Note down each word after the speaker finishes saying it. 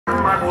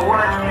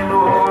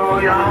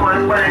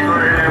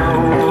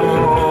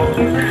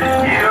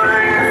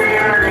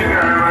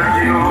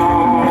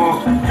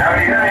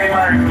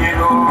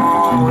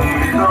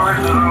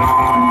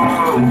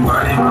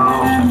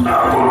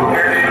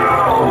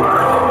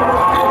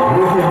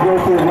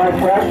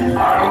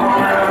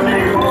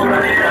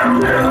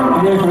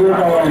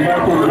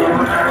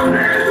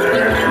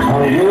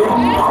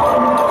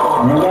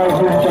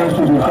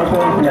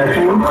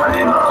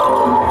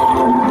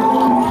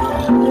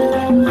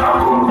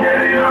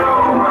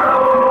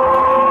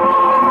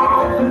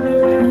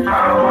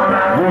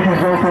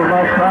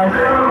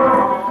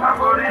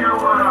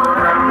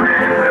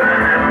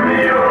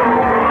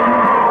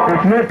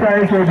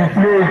Trying to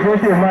display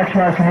just a match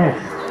pass list.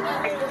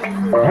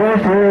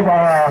 Just with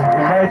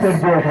invited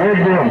guests. Wait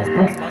them.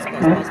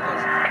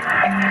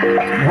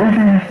 This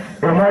is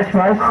a match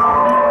pass.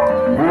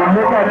 We will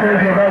make our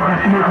sense about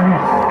display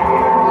list.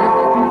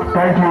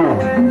 Thank you.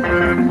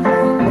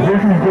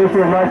 This is just a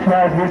match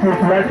pass. This is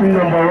lesson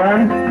number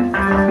 1.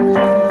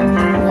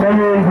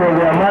 Coming for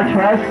their match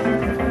pass.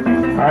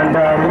 And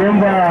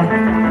remember,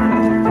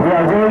 we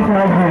are going to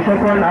have the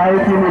second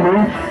item in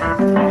each.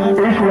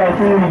 Each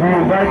lesson will be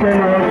invited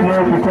once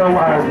more to come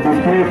and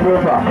display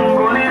proper.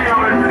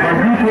 But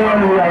this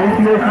one we are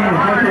witnessing is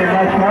just a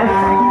match pass.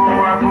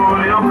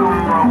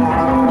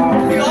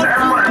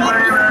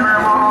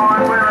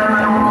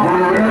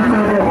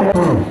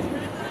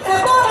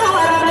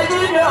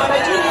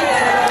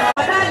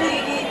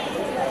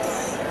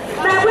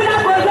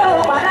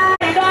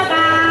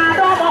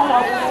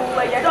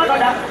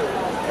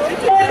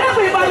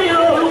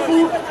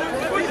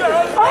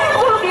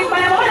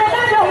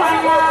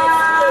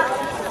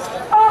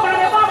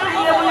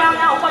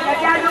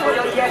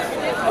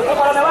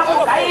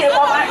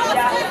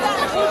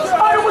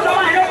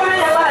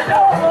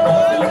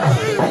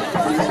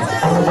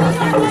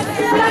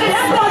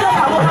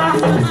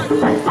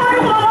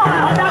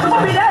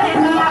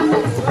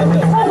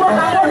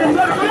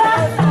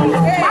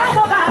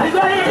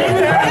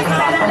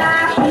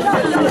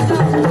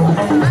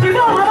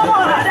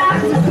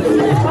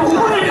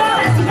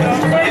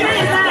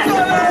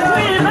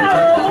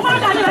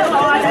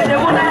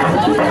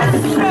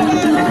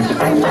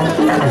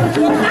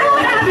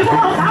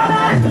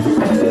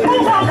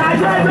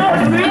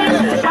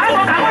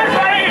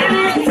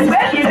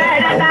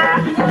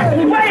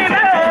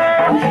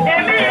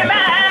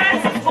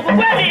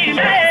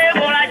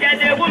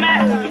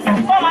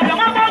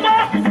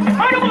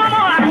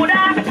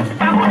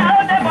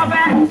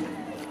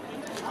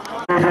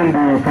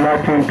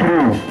 Platoon 3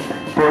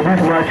 for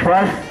this match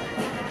first,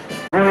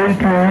 going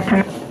to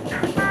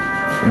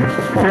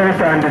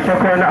first and the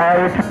second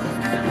out.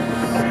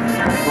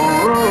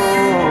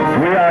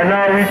 We are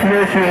now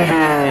witnessing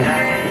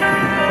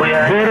the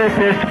very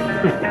first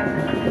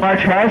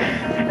match first.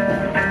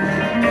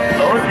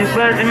 Ó ti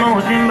pẹ́ tí mo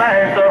ti ń bá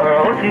ẹ sọ̀rọ̀,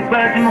 ó ti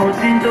pẹ́ tí mo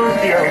ti ń tó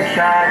sí ẹ̀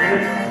ṣáájú.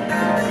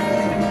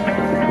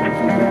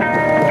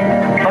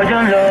 Ọjọ́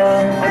ń lọ,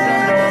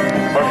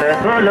 ọ̀sẹ̀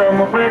tó lọ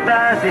mo pé tá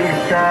a ti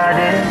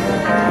ṣáájú.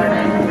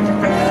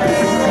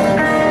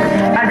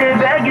 I dey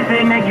beg you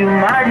say make you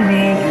marry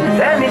me. You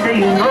tell me say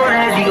you know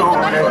ready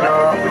open the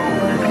door.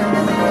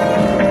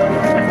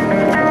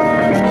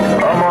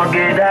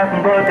 Ọmọge dákun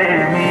gbọ́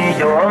tèmi,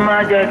 jọ̀wọ́ má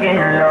jẹ́ kí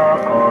n lọ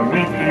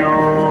commit you.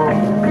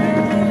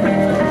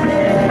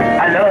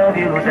 I love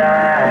you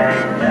die,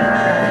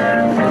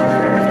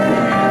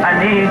 I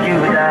need you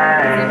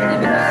die.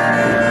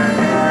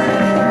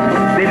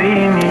 Baby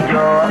mi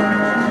jọ.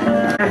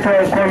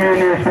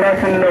 Communist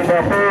lesson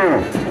number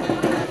 4.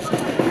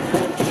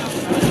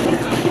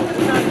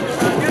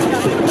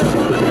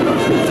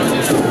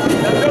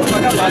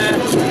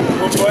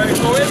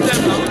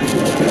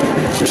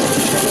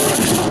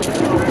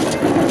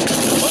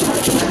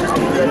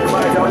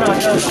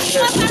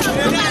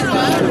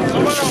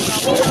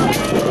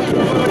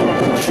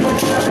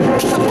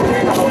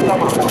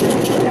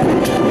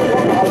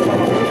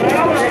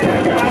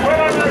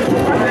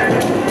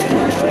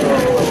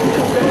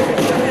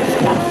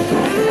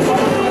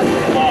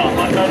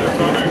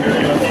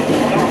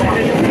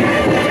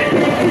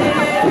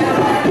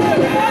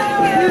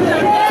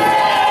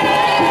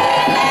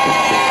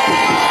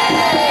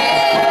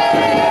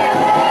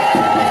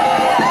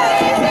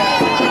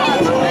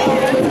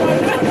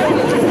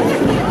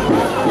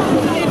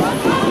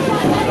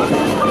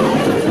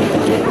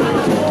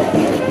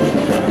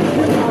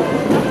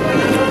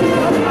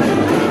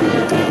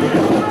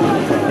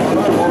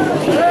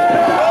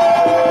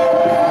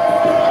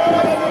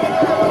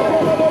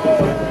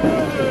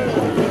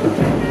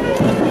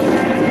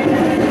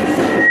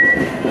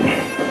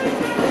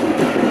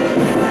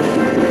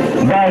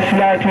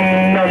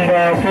 Platoon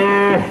number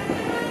 4.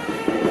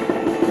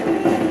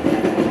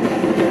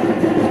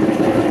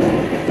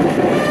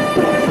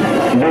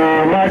 The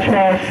match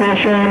pass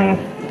session,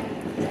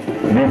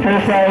 the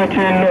first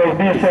outing of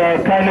this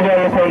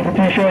carnival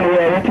competition we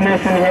are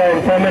witnessing here in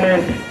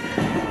permanent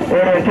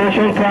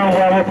orientation camp,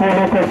 Wamako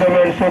local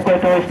government,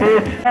 Sokoto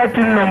State.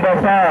 Outing number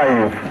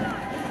 5.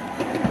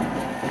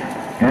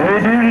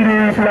 Leading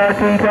the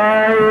platoon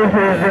 5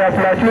 is the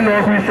platoon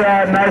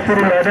officer Nasir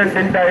Laden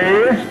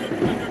Tintaye.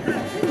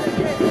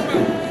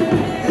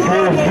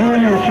 His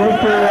drill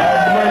instructor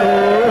Admano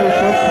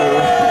instructor.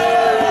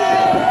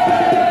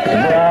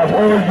 They have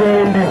all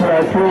joined the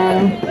platoon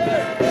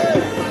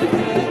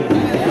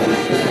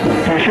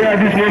to share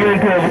this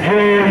moment of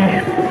joy.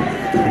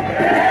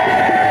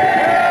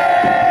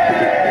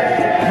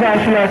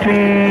 That's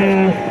platoon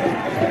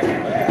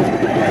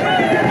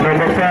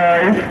number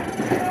 5.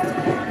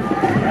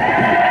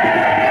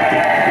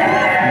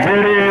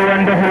 Very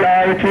wonderful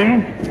outing.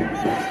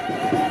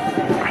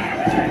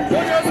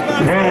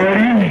 Don't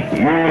worry,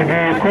 you will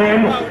be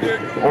called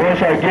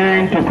once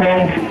again to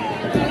come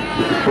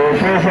for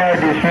further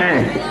display.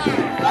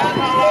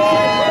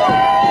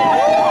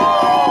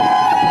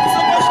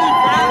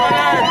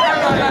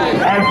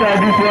 After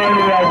this one,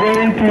 we are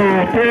going to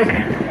take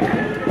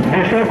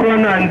the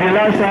second and the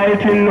last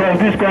outing of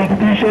this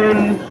competition.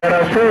 There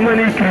are so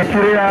many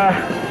criteria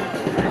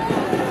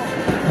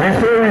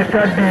before we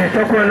start the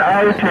second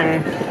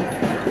outing.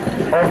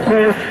 Of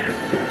course,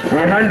 we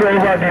hand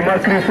over the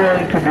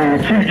microphone to the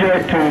chief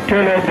judge to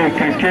tell us the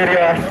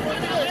criteria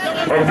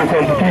of the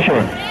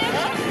competition.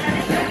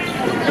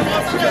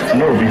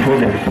 No, before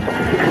this.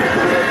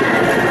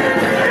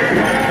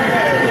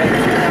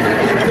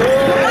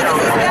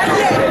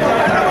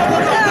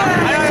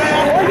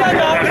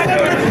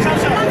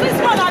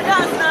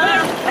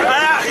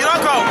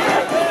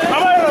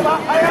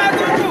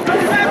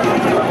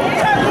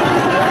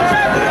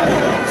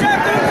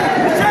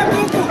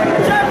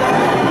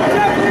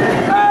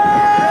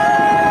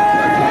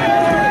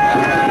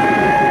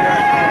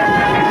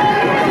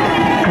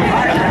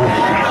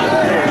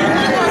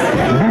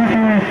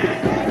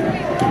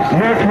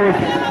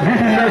 This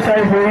is not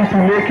time for you to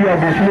make your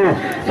display.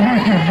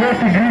 Please, it's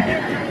just a greet.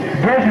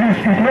 Just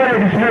it's not a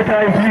display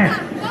time, please.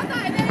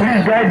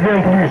 Please guide them,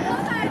 please.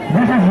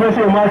 This is just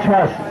a march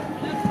past.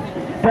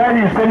 Time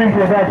is coming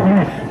for that,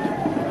 please.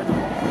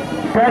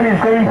 Time is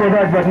coming for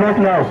that, but not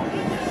now.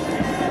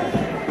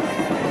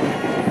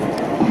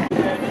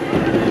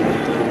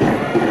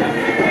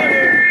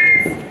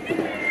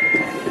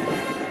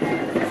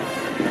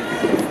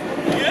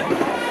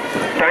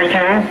 Thank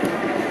you.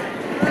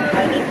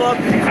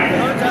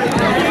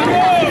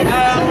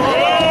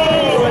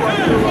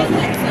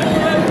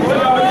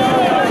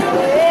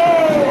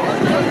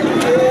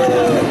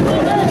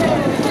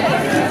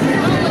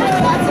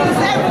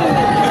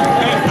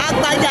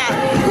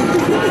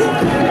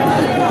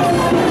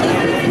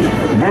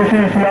 This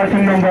is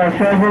platoon number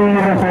 7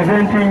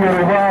 representing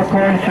Yoruba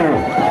culture.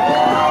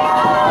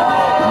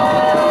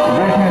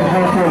 This is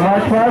just a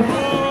march past,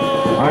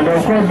 and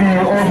of course the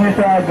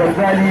officer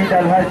Garzali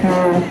Dalhatu,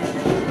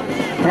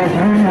 his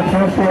real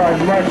instructor and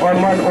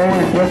one-man own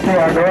instructor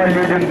are the one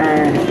leading the...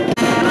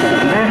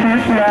 This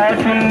is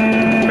platoon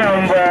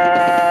number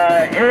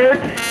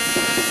 8,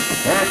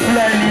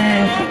 Fulani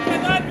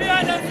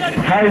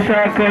Hausa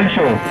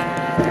culture.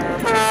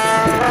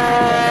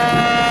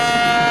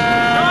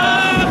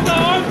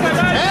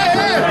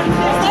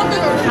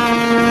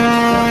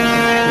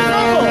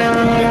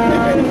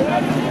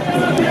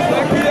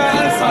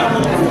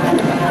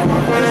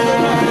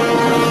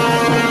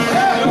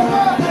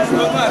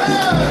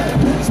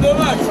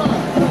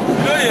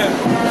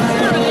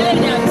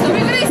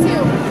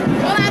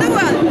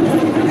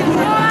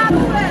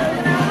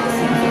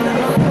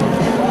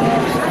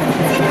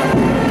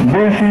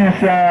 This is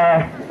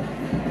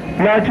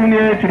platoon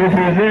 8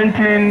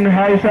 representing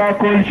Hausa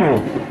culture.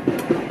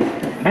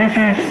 This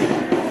is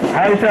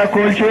Hausa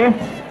culture.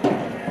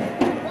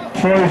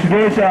 So it's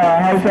not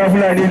Hausa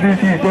Fulani, this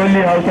is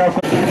only Hausa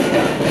culture.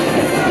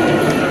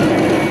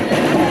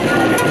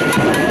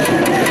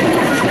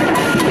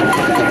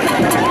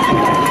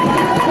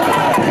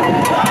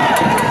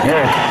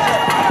 Yes.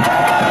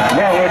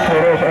 Now wait for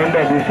us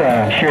under this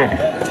shade.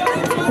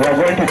 We are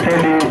going to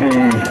tell you the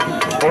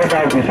order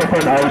of the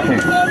second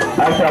outing.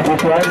 After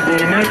this one, the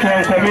next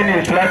one coming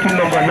is platoon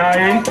number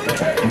 9.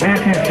 This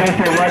is just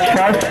a match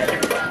pass.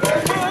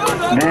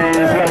 The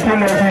platoon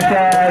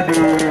officer, the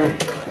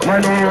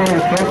manual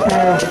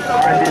instructor,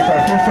 and the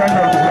assistant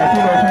of the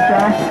platoon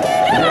officer,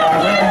 they are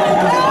very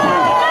welcome.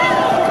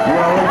 You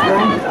are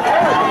welcome.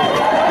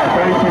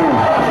 Thank you.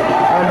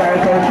 And I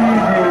can see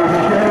the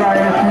Michelle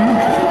ISP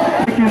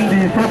taking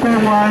the second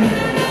one,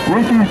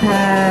 which is the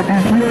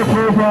display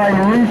profile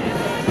in which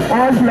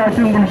all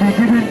platoon will be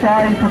given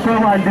time to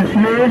come and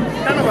display.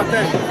 10 over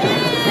 10.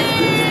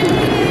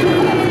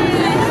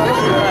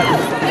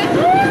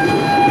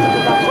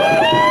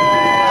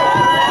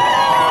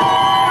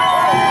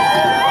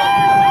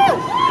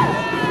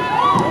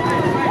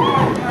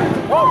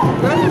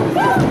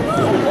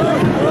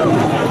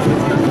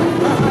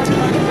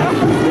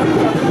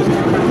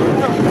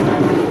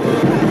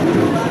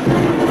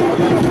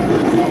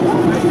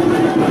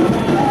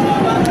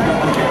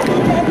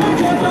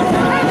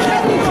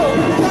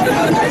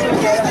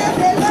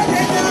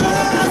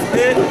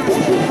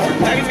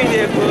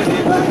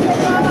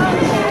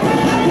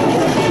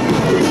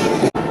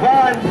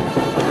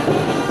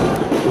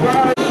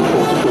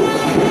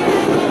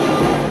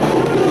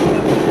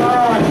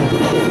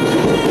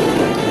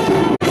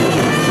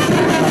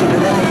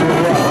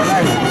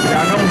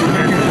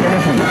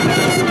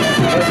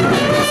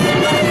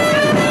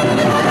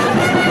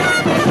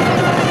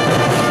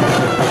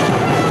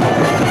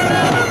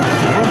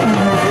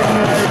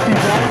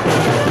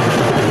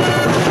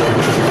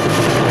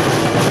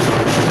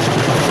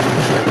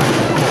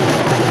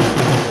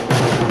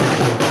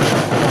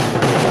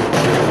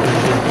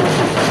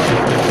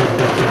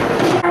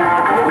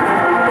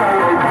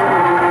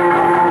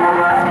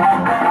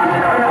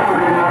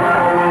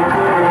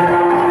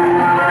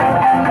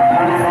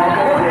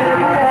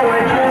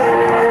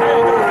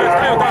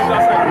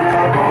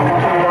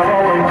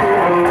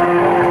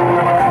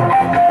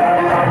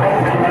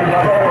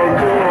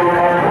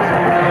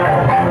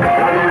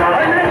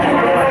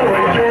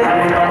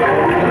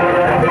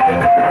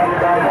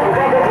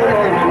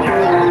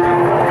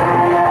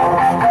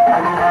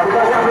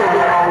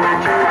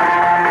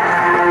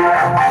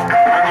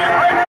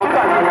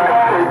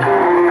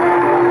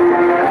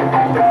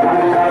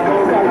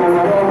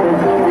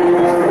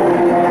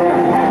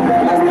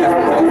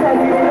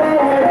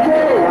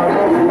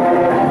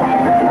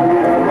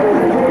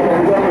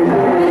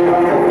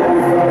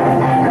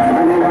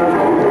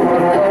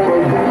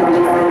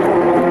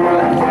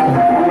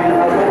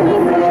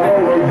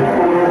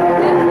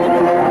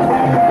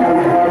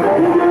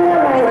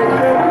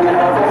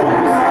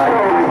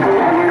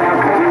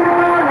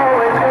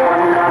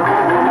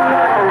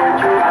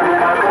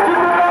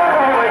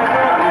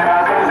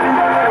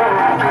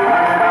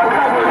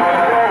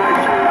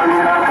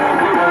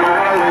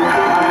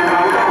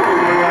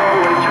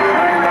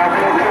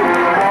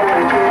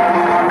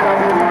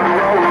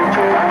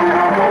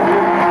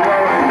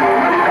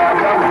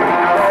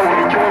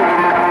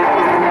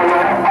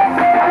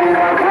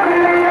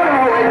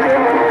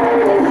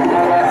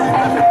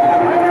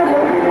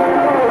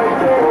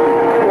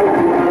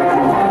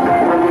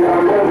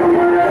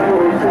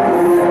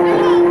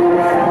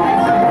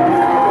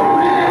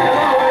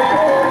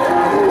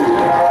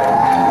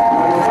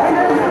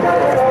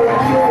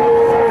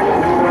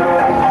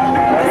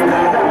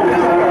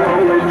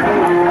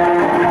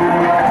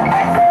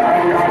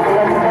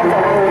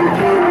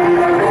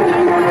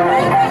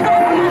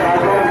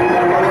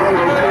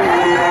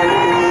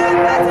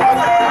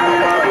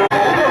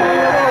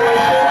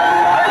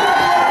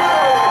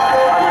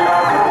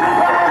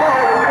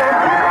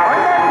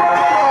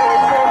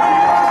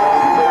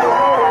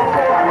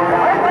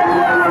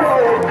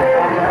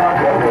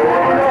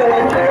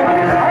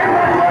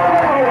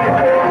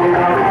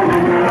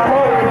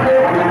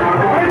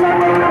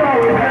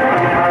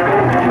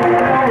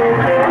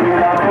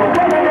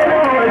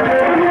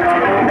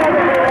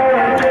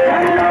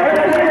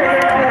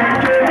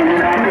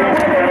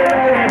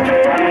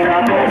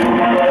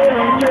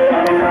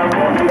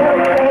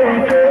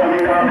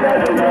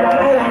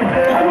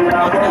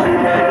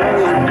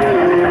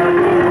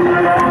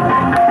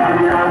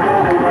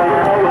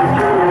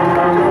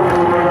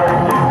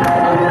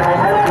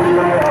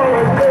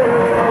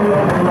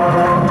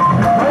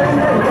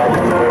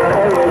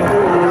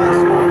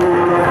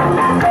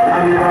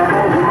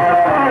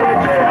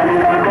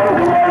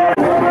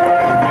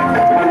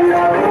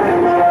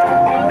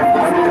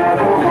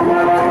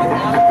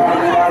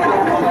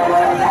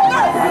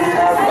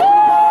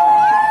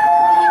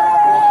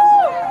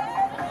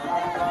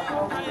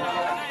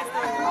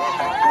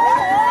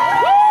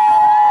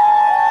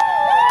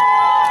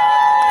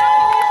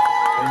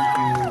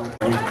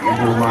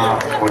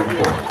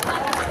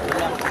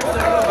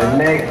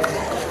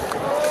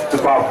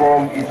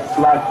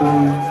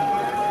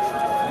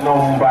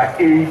 number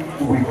 8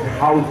 with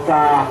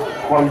Hausa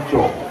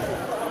culture.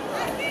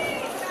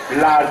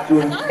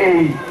 Platoon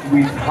 8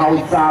 with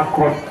Hausa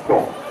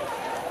culture.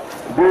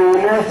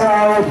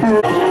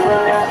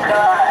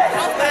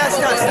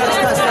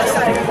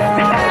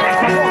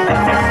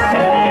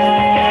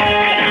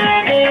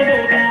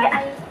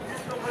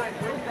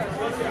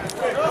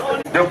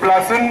 The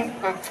platoon,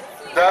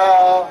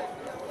 the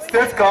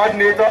state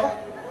coordinator,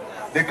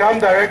 the camp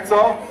director,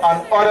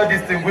 and other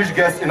distinguished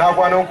guests in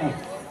Akwanonku.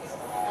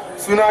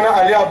 Sunana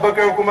Ali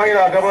Abubakar kuma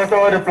ina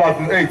gabatarwa da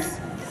Platoon 8.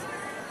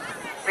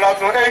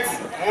 Platoon 8,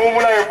 mu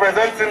muna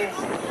representing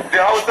the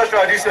Hausa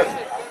tradition.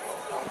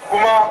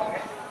 Kuma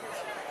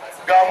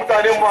ga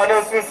mutanen mu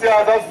anan sun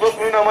siya za su zo su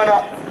nuna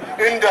mana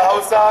inda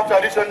Hausa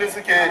tradition din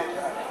suke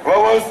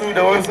rawansu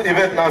da wasu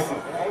event nasu.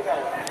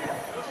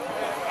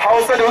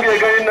 Hausa da kuke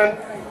ganin nan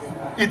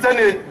ita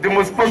ne the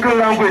most spoken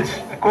language,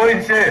 ko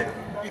in ce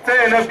ita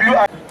ne na biyu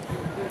a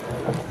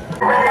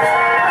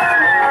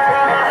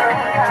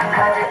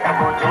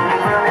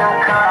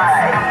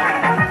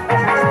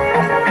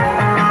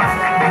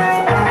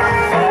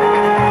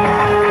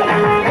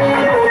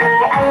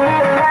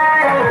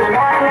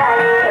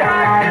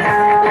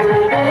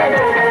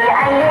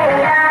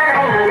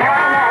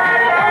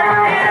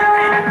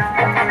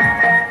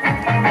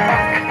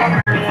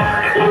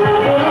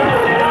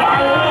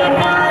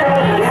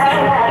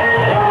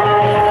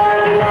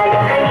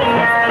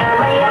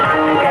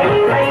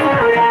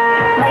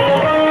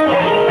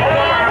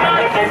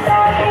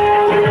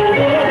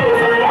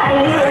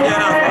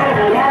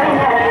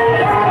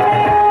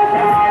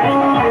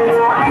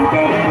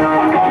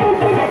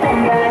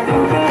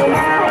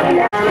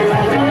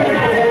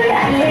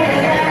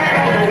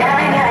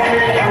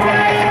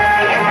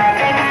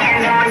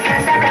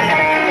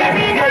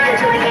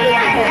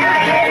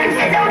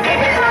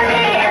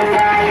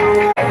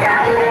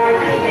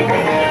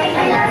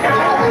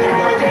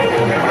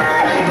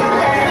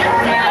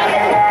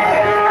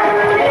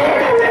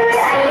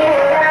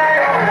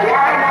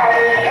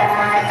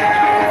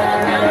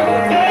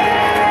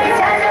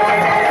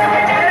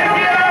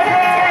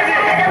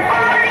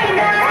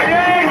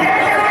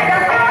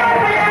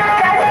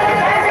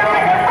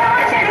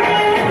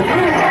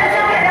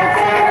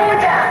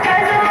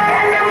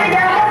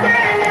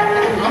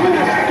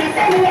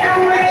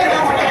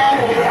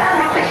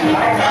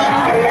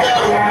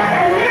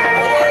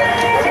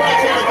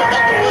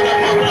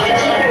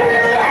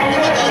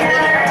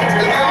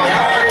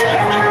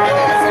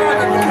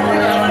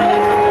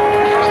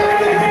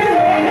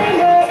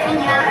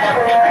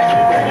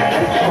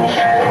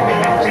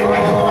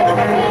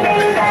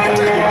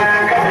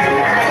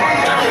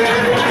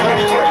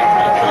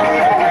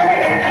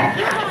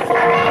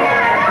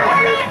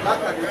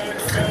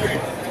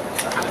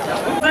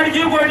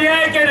sarki godiya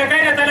yake da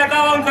kai da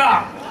talakawanka.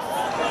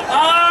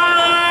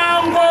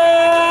 An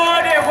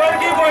gode,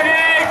 sarki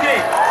godiya yake.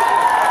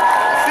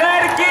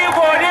 Sarki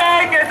godiya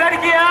yake,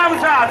 sarki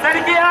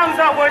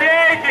amsa godiya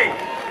yake.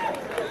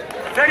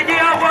 Sarki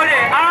ya gode,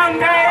 an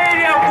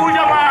gaida ku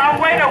jama'a,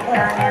 an gaida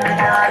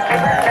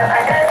ku.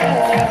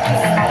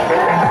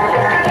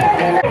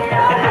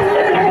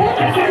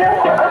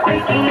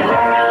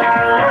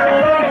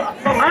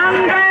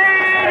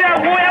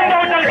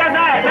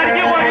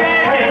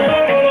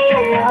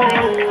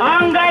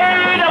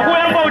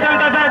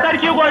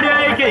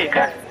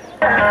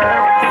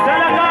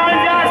 Talakawan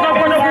jihar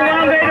Sokoto kuma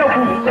an gaida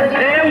ku da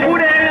yan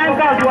gudu yan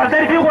kasuwa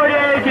sarki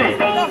godiya yake.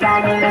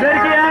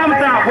 Sarki ya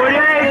amsa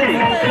godiya yake.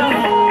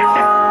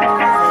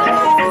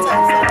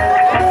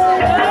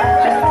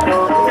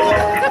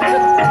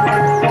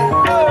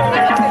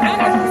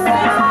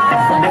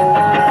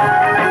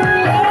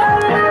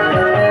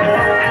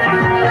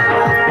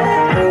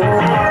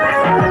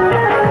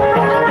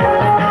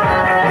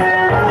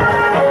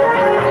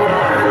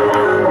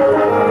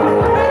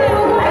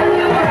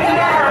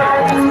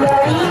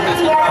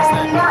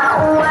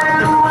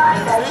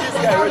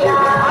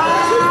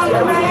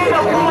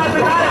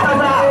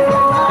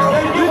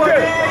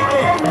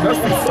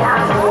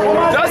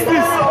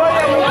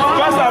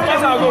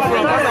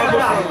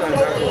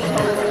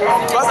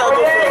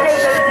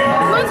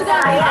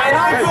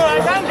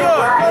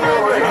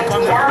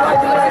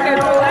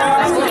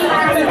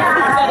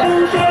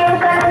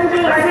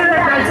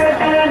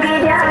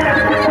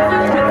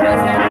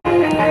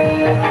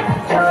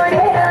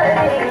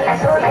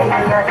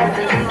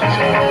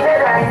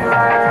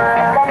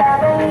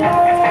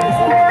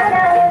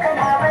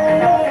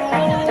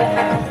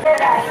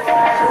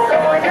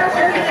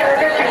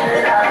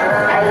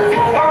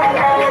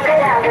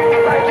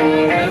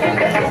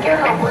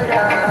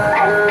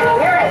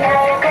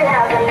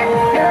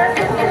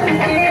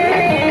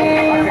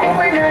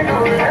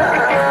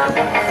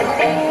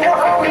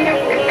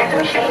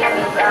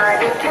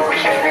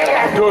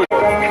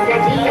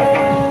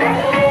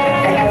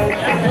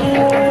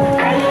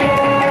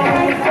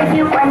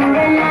 Cuando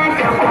la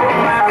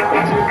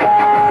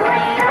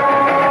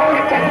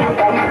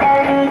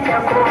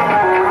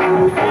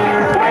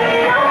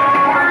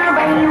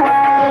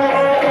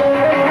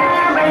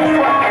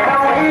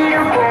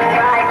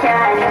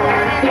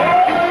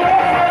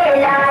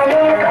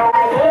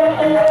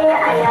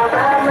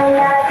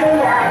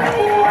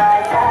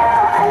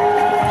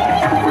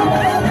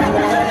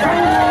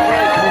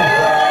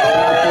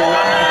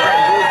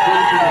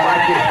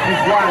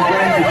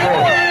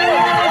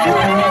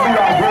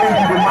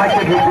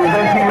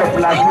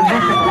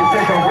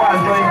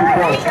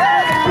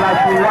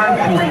platoon 1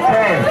 to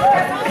 10.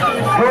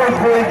 Those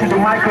going to the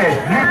market,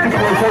 leave the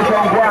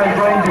procession, go and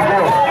join the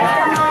bus.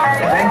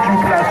 Thank you,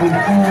 platoon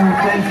 2.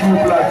 Thank you,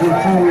 platoon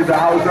 2 with the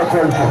house of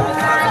culture.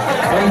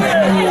 Thank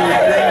you,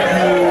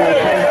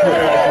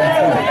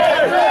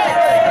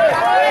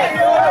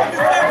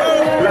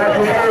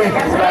 platoon 8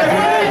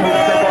 with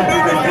second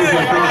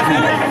presentation. Thank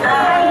you.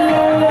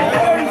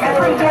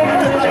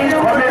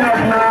 Coming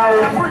up now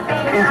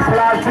is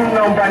platoon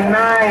number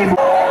 9.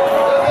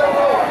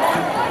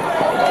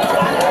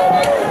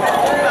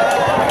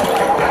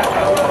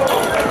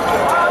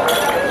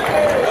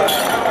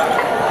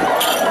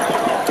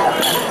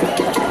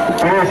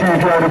 Yes,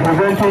 if you are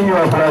representing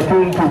your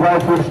platoon to buy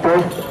food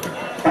stuff,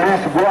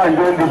 please go and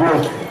join the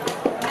bus.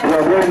 You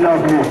are going now,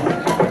 please.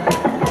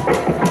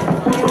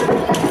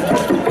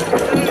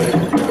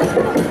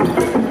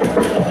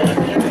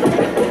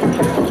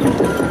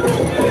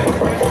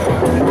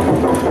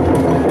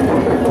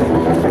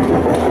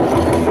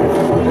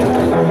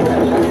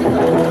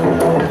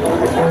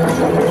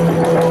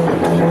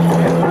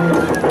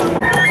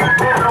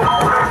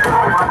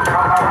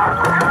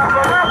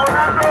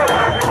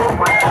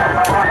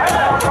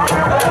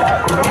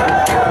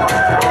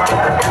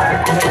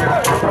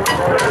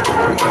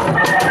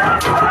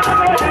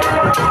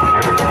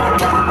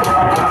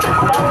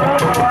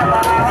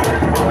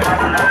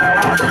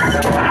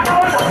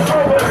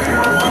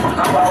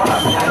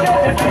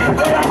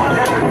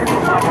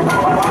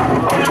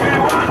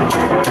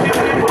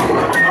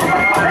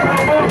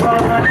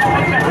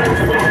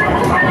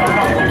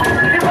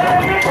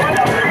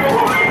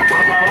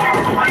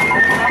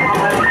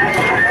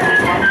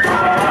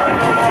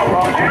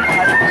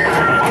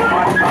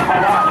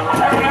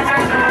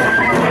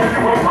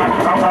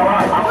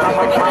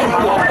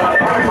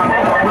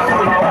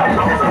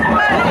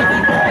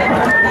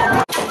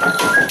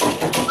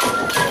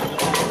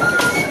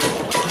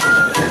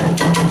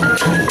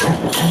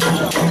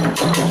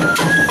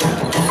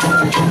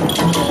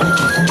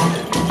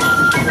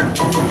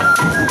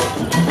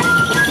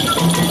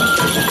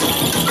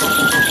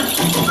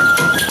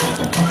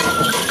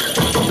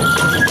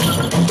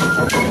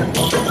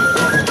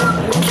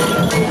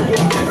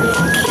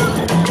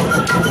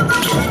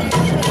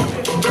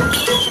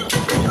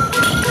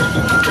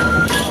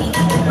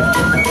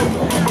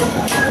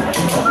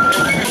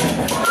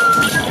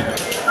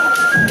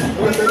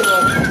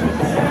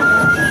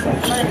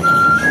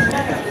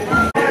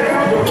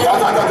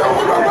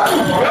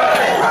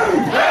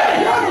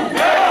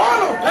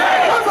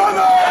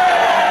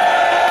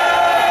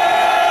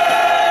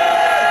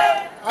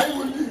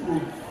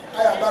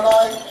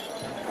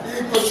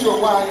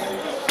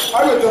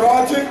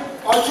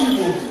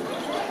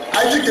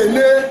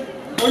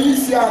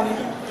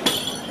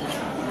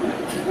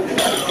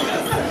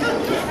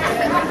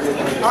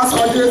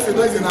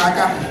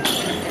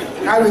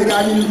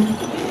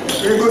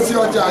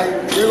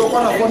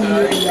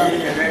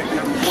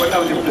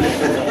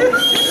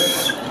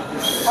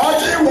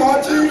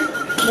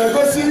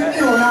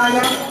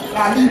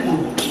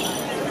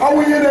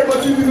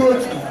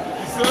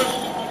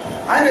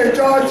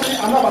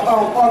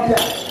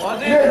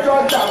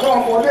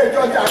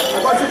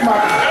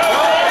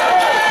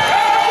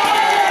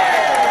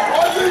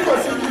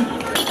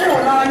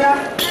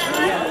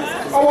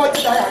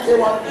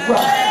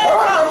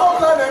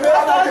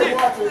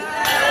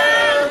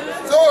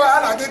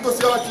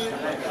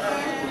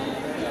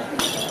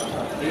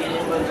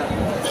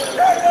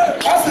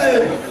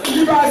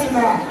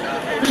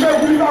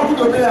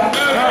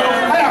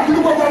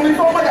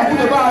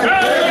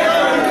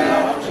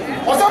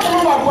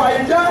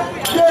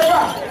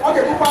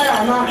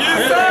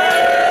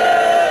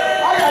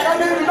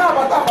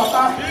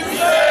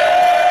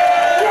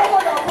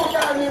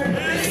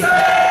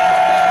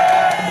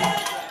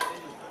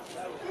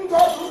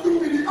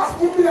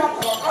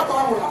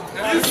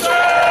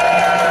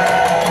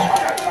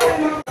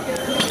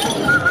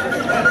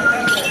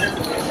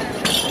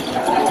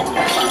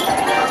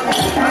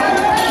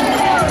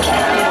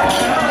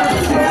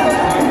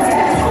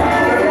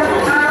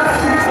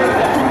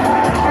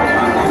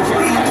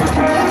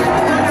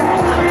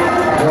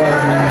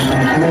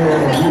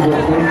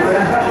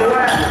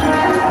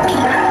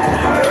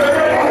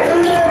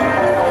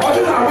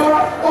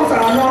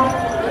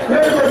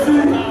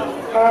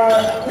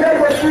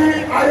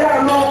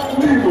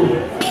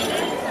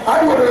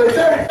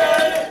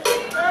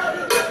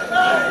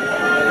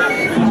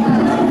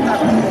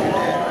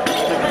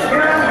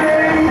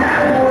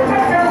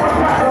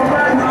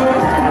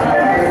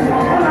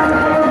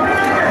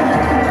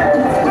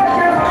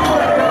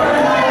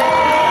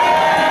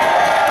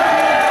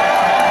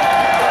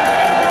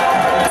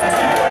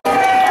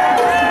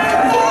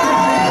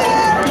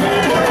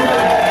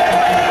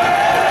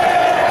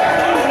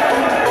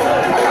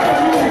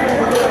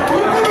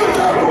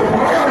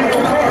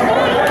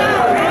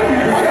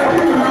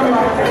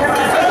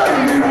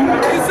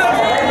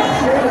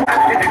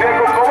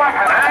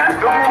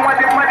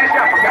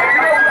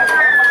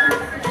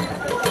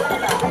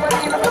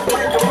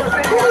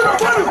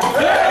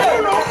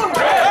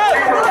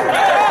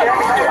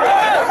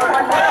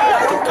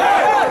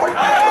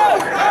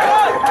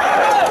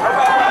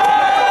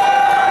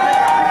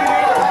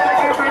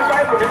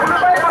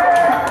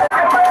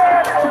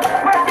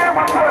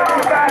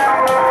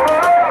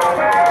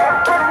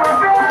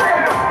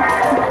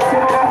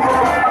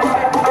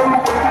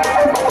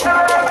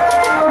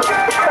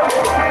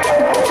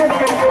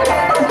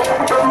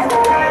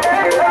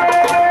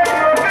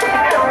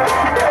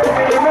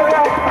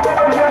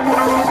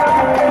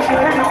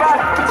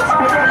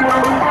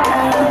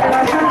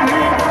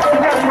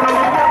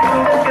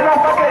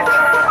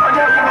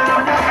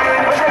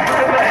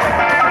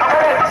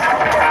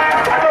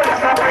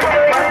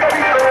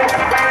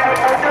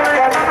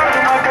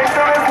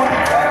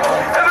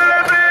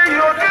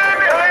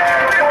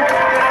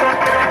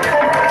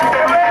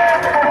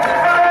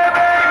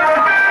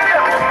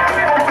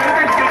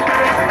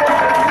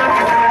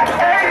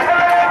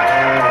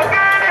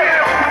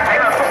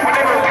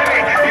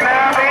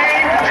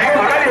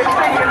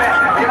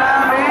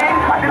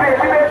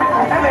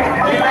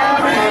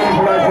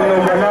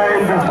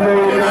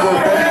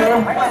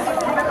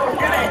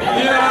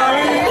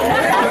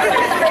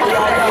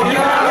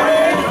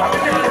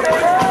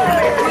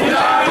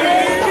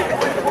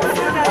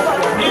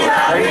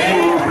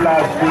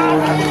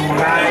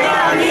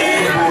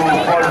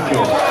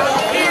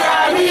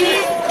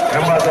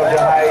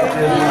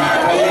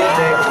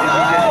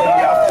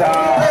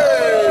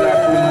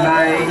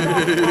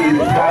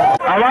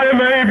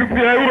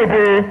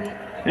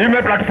 il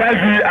me pratique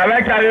vie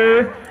avec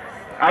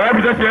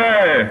peut-être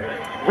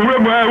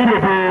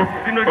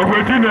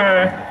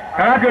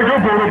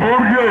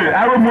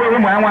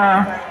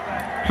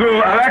so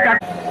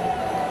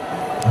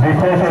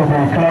because of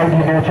the cloudy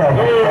nature of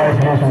the sky,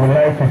 please, we would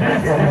like to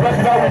take a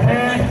festival with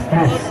this,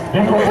 please.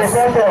 This was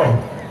the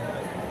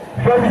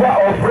festival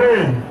of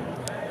rain.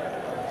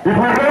 If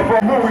we rain for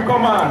moon, we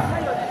command.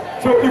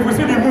 So if we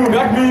see the moon,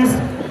 that means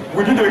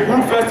we did a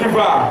good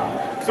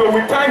festival. So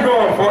we thank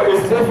God for a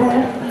successful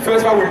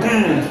festival we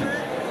did.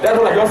 That's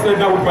what I just said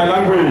now with my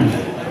language.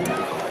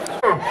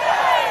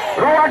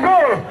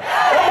 Rowago!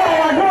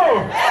 Rowago!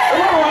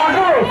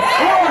 Rowago!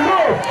 Rowago!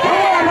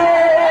 Rowago!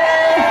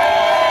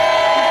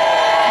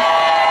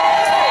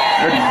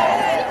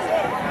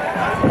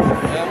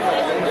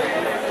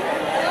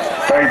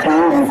 Thank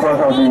you.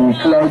 Because of the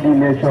cloudy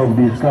nature of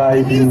the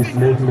sky, please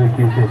let's make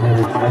it a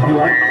very happy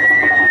one.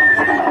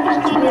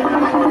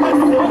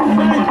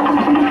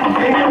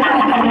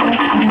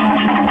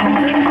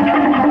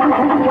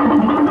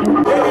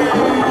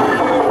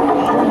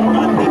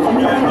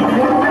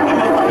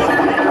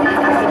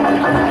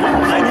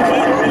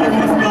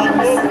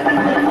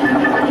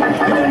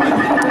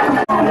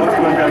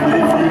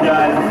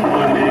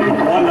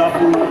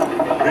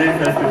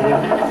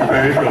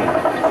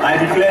 I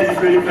declare this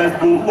very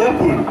festival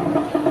open.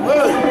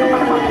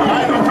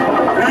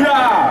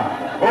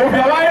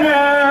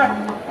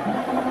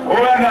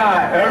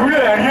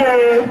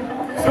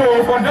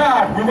 So for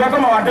that, we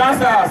welcome our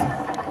dancers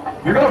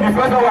because of the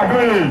festival we are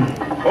doing.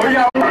 Oh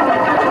yeah.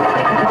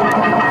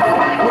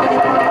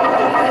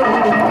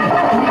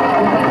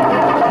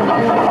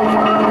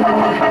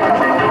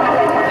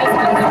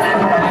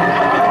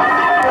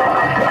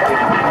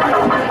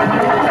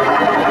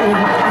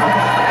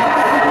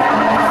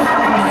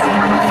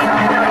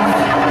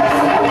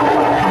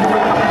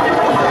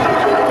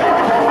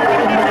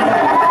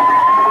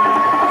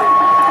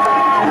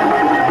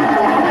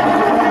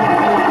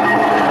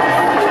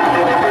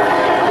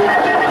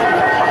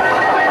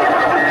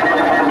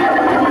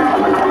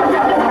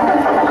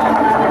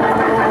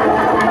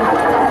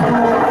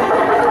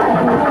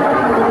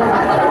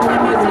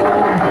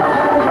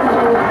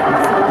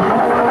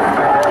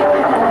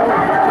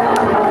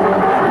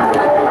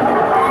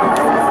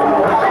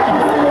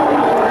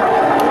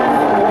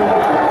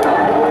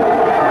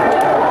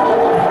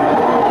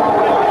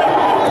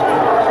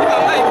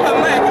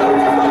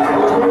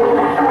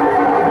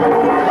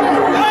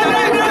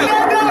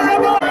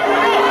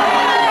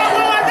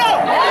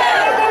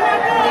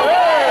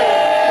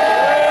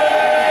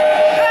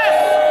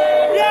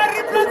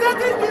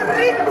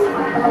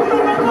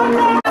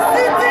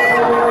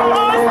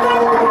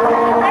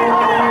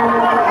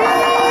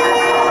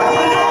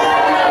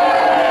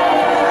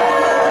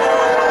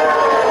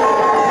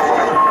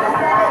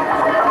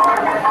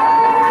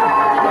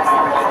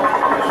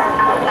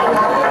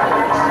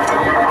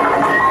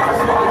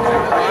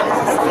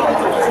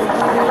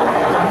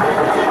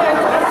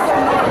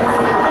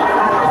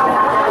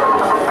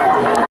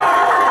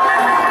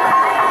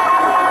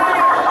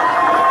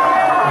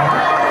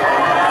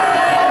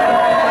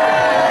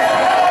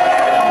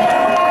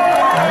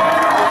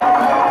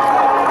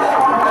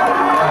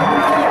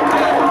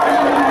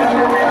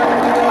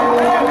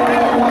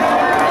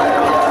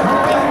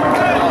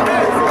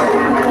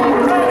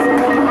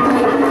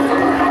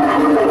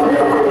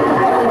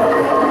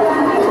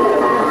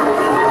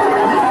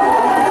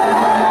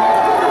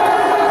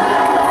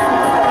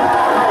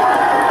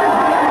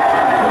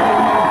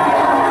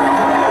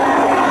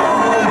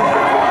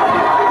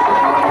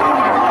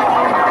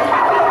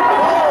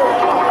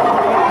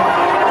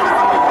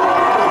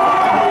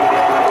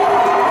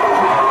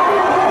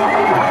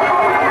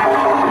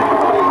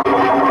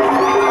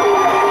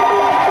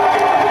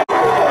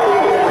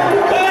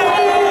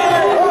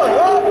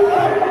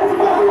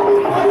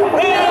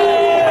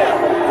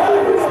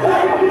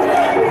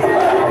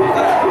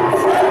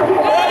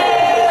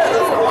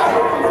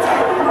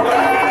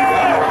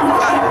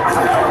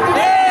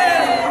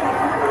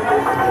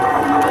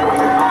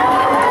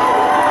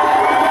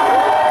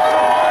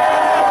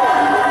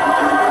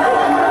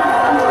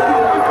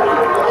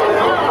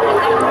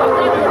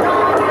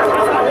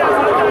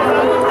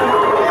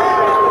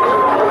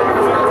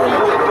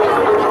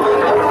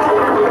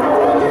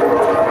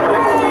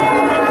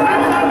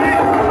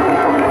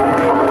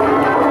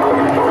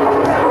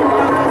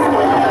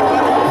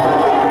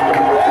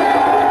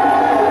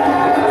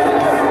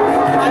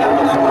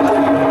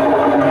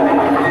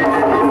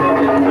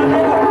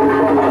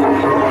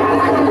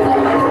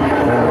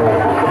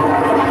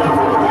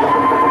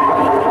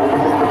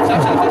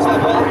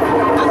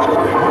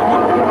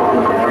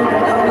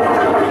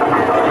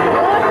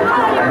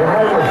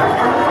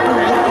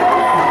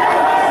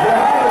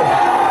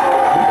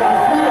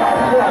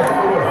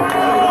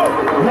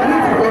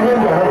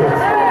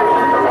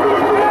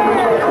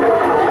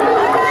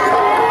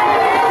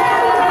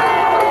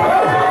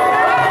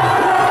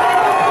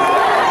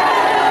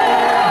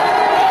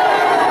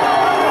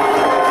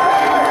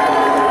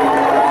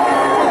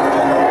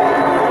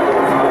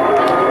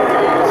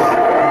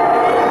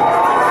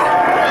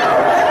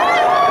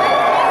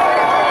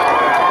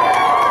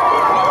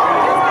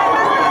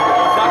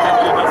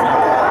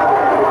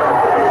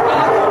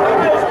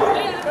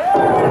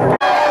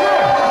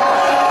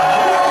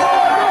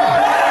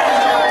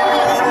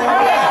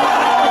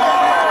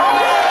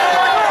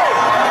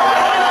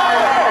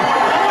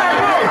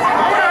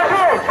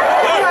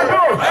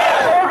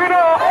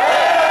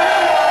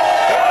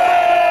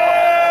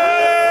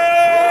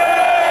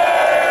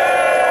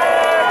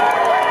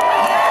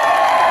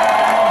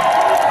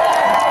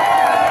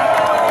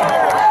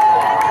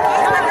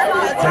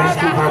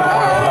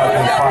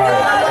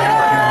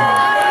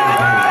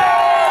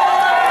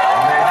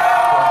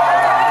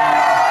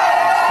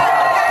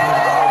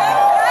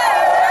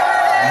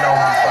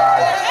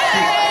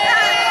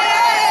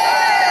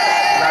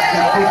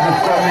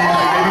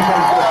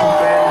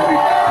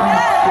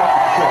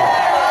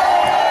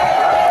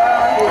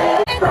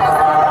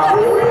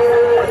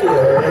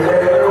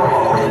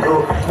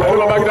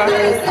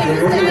 You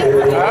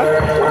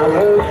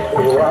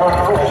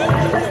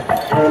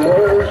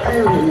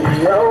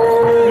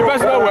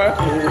best know where?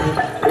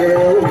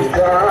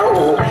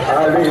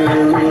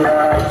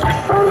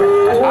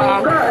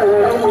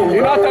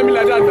 You not tell me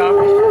like that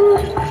now.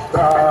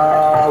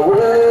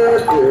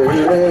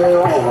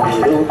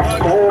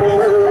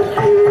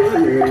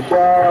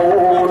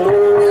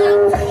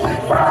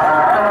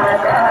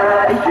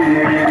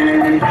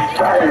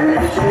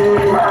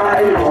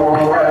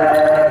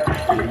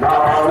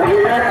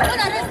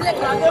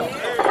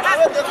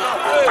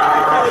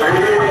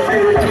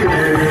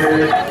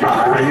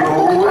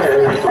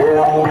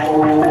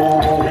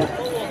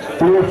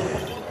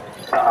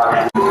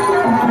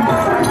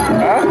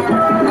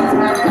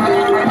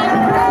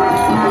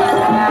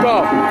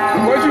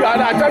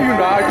 I tell you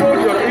now, I told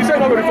you, he said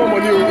not going to reform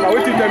on you. I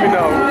wait till tell me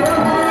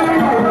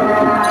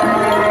now.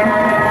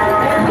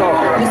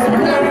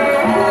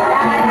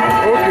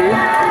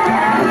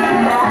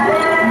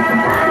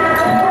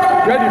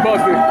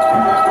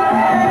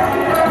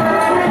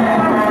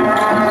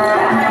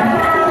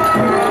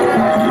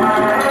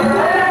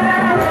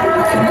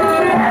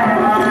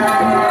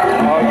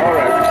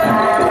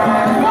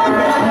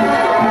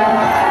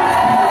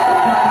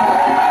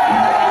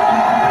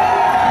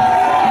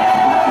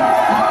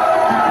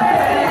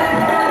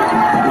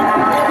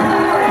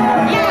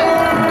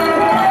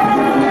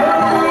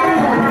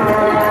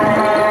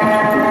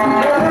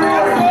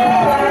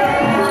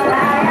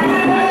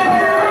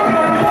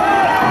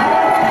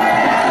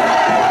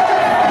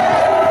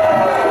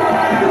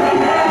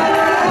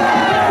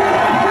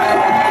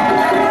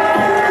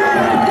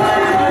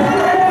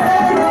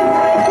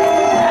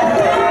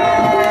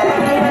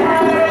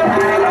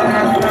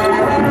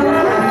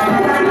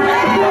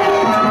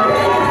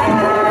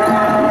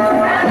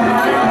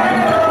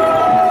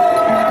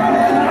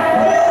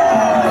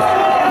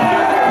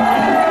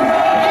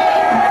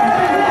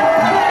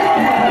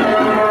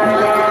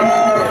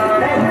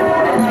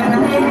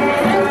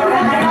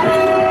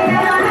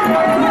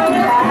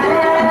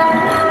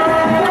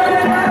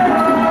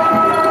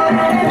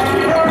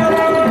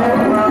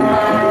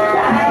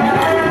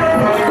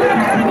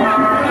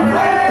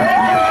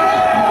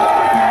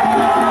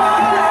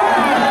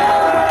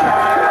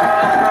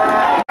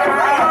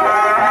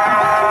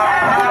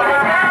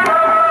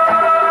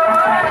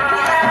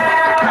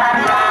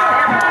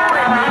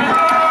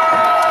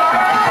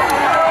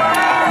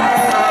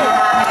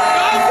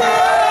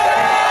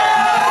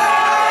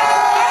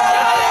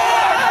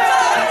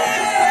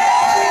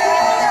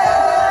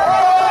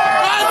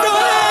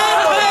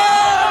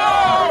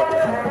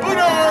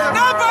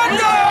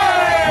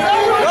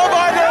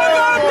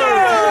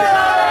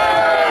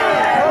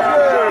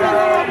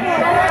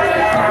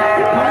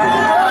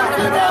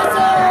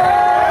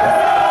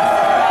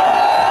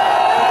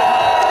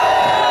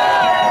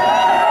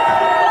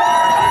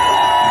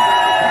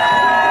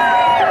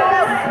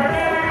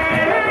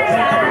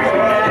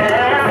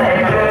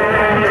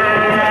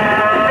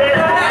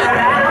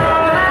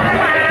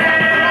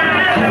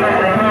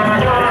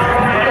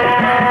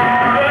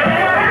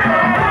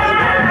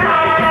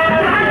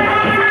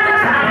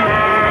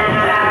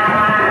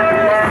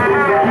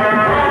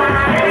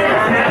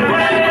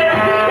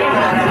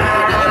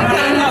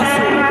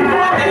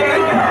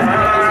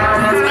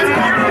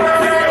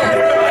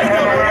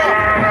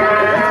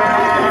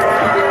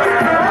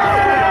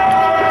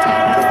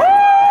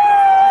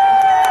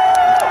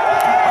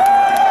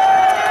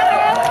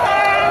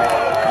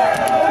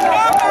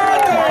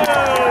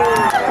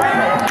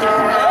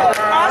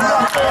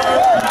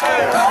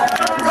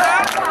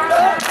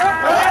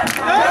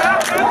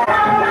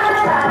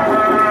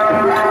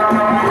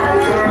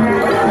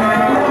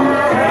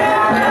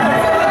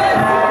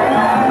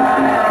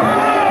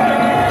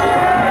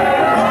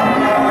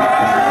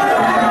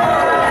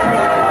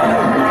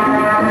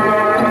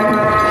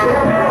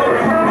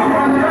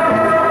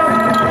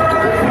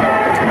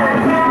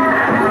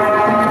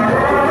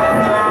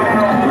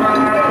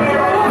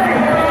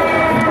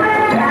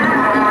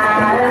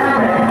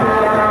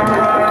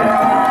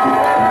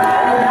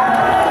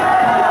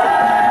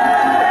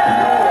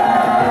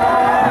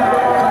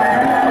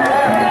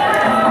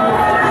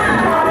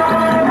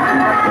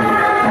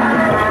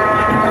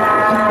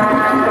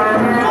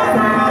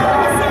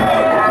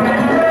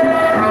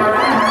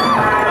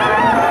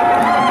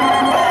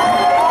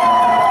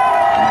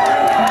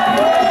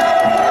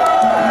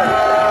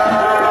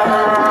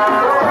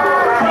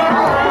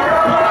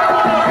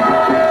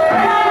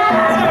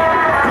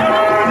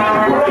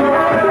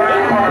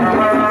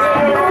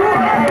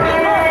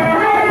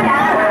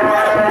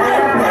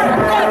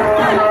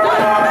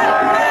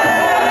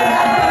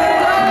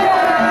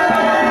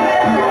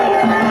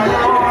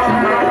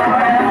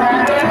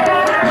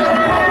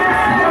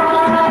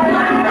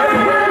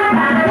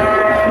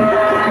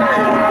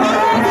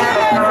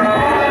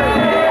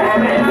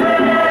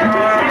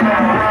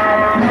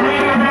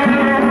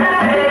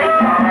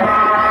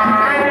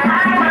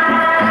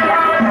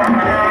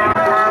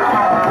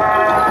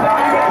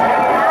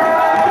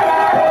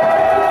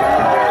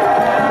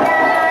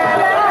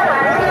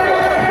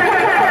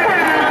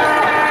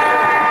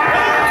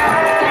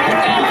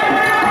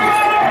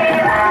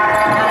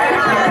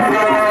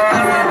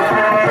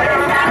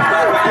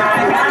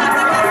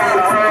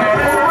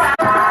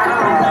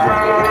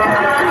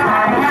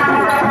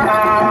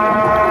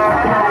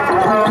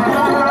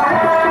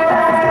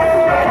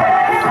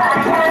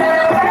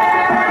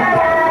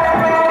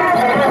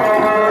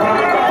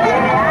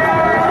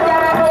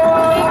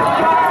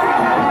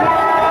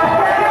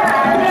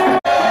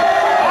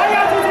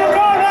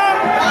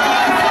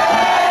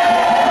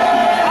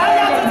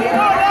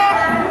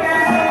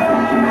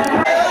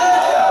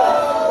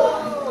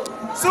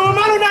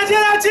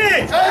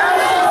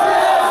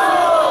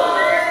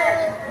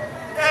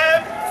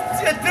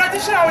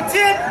 traditional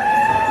team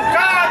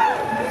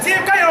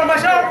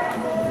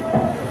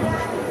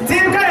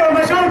kayo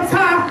masho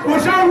ta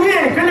usho wi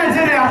ka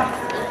Nigeria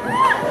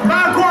ma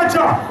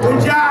kocho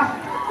uja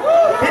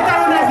ita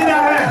una zina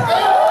we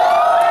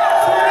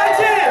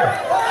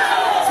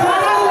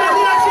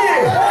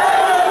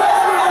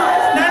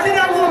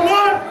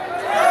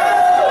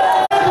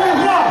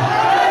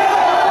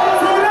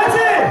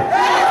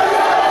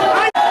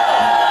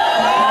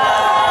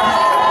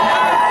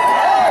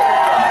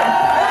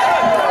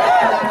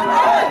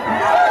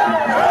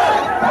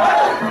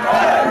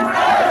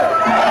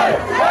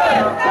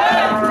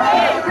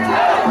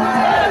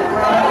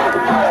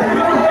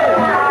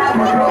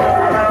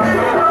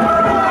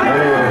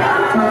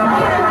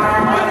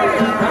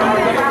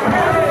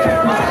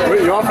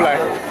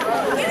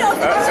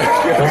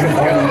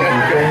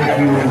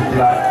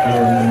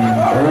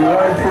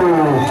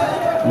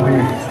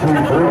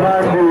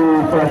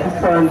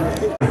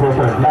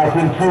like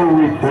in 2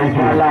 weeks,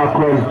 our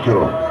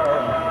culture.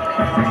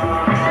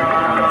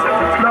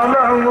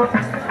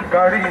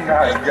 Karina,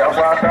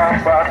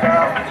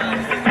 Bata.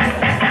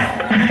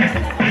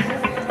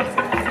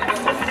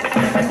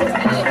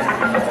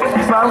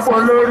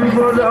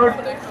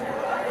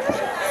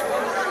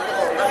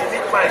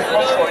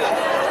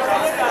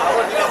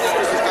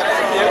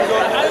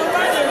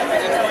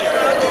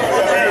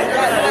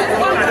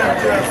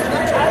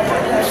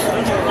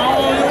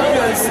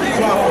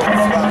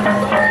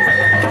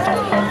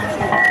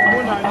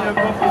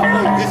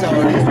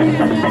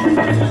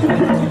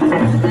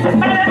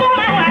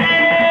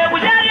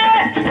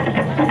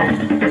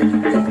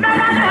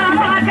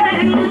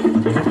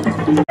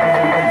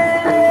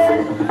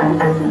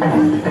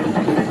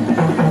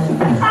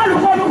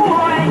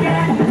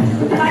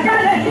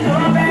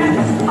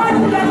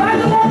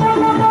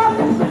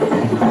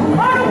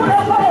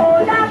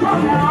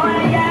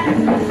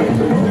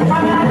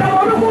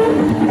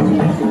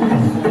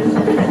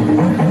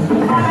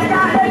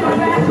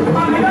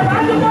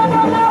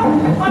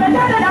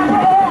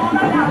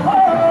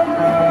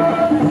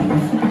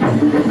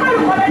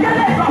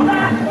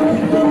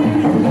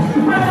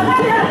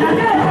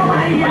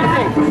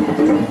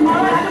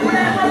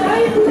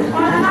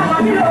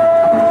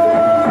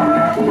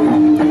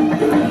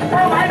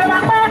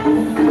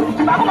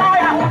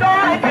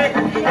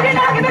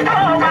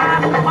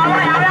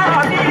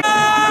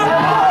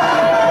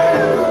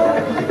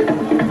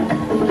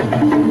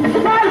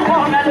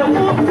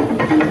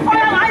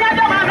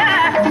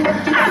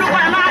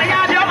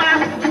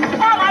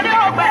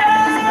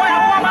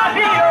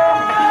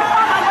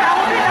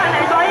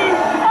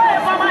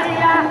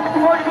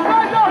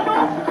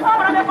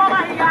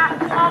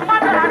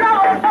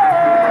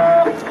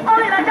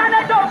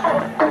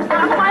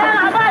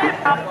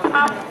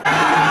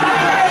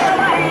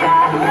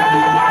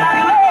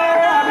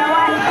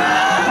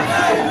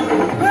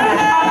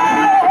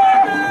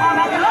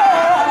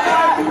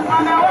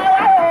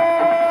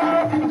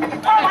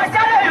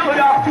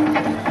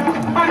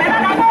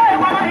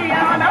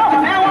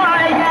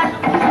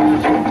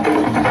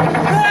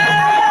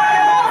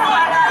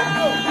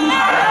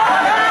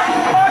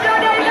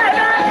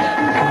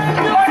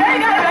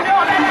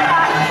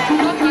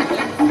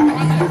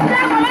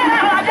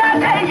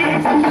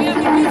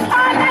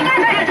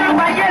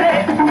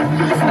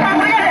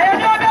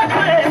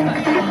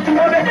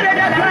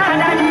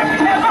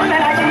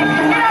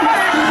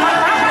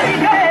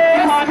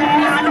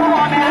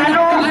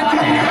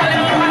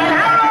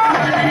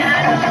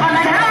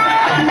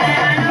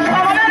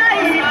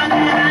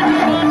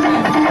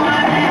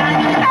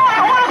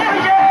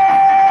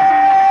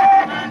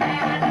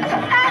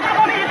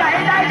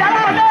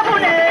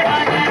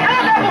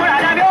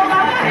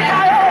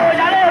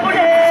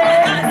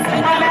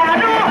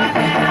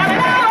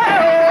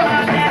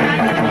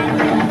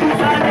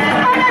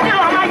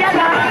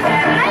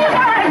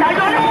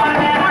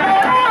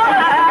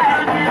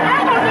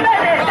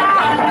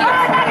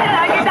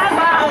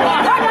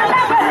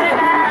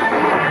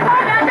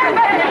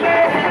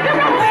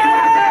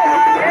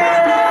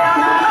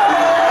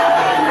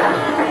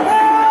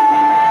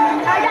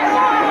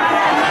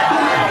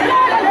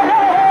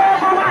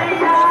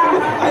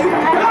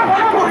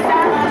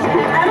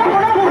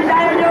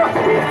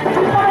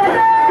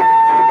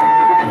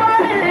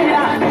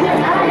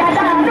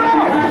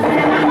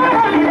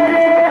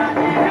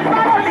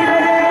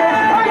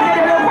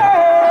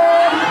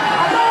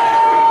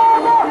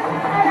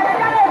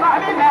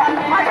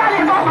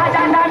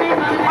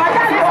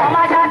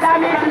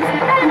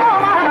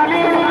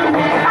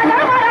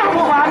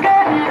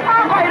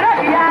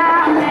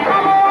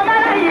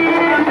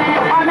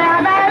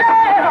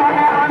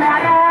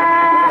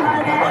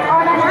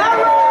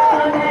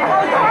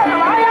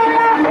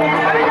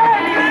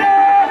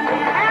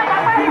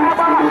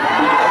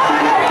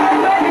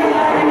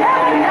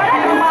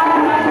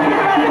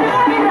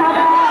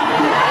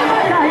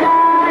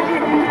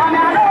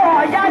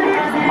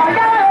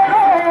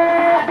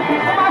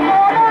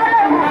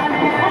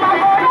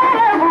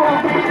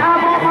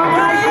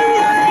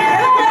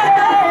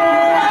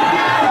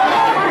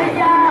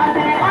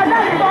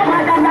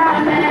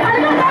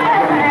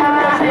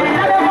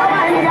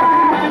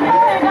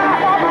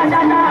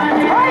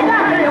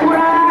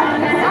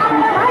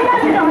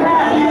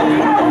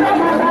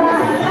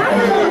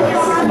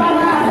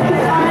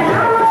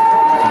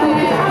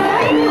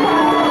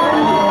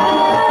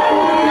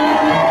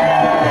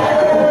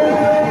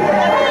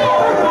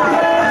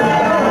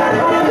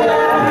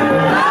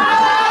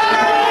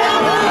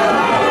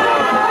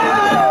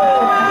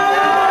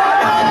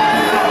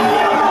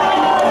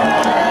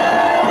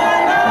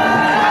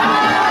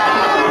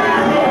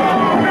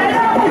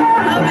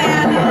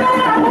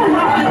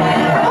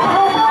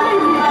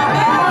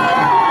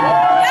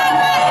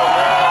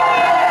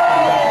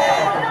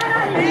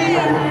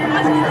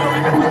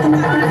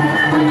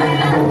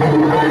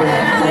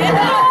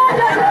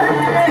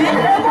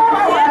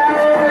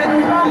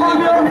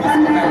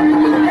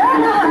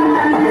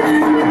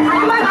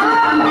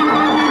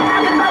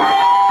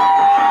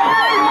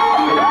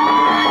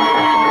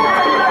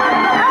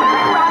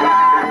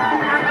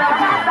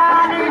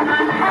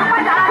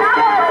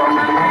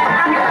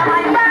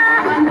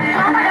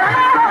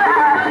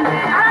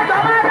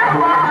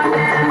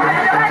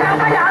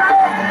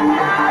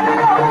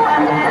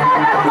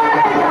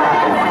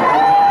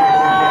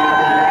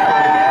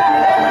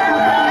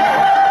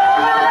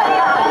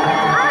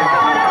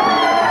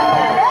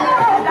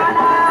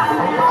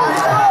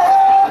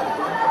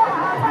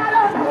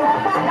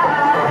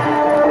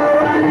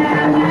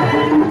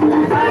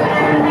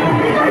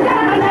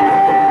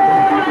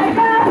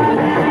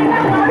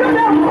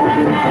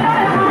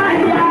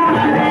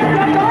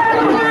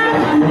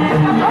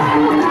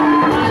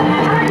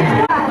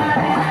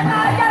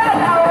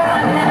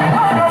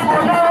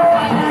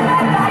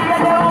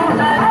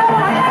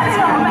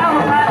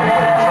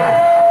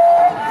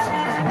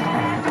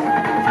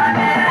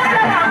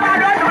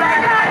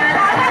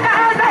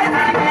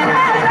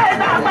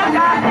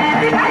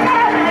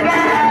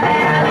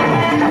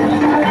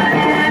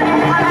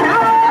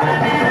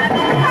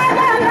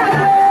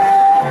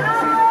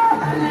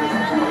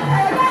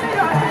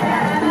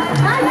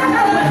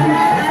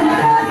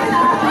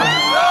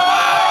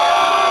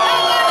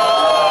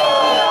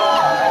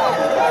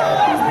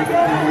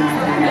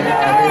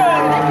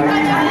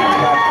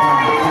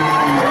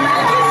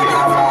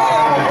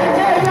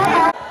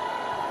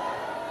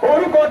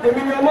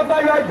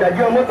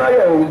 Àjàdí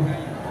Ọmọ́táyọ̀ o.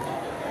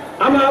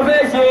 A máa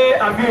fẹ́ ṣe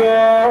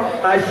àfihàn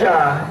àṣà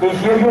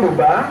ìṣe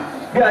Yorùbá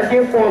bí a ṣe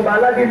ń fún ọba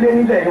aládé lé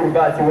nílẹ̀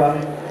Yorùbá tiwa.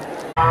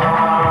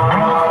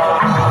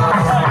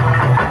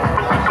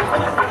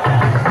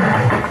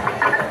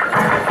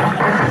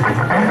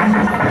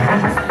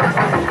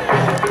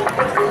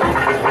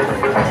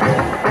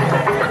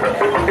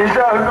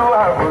 Iṣẹ́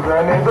Olúwa kò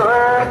sẹ́ni tó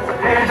ẹ́,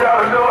 iṣẹ́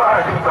Olúwa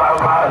ju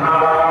bàbá lọ.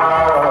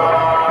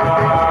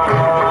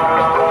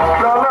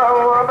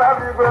 Lọ́lọ́run bá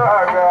fi gbé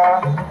àga,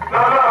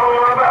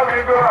 lọ́lọ́run bá fi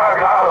gbé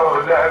àga ò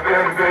lẹ́bí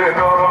ń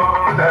bínú,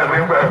 lẹ́bí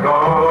pẹ̀lú.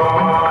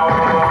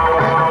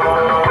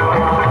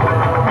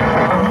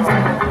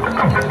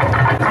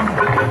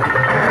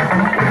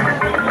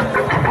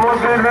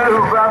 Mùsùlùmí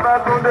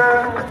Babátúndé,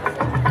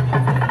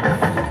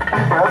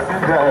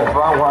 pẹ́sidẹ̀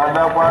fáwọn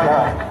alágbára.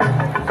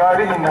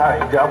 Kárí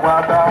Nàìjà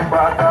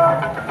pátápátá.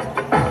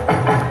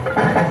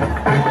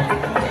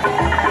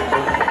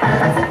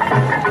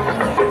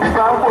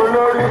 Ìbápo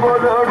lórí bó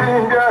lórí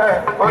ń jẹ́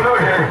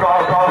olórí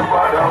kọ̀ọ̀kan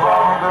gbọ́dọ̀ bọ́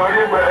ń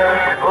torí pé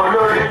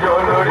olórí jọ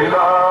lórí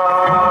lọ.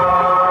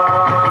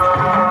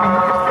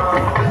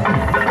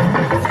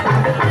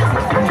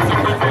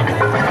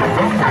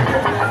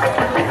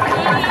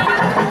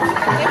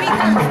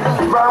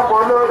 Ìbápo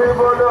lórí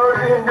bó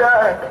lórí ń jẹ́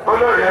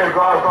olórí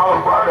kọ̀ọ̀kan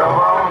gbọ́dọ̀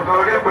bọ́ ń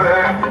torí pé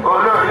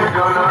olórí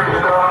jọ lórí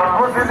lọ.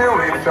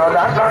 Mùsùlùmí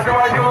ìṣọ̀lá sọ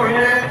síwájú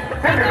yín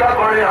níbi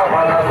kákọrin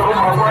àpàlà tó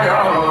mọ bóyá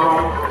o.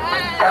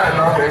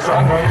 Ẹ̀nà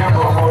ìṣọ̀nà yín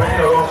gbogbo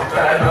yín o,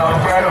 ẹ̀nà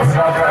fẹ́ràn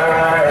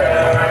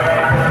sáfẹ́.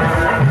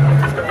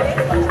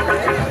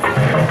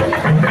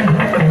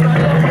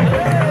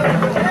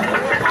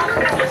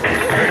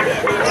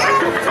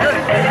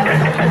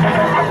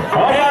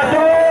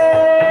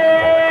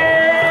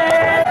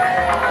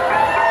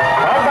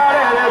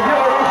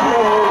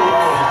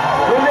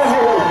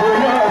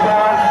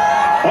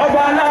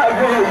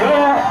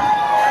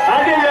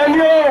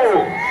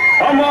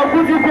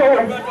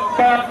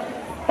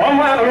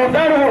 Ọmọ àrùn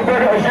dárò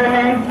gbọdọ̀ ṣe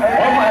ni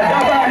ọmọ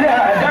àdábà alẹ́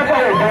àdábà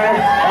òde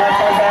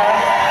àtàgbà.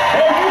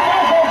 Èyí tó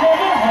gbogbo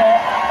mọ̀fọ́,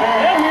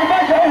 èyí bá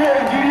jọ wọ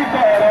òjìrí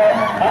kọ̀ọ̀rọ̀.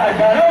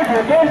 Àgbàrá òjò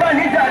tó ń bá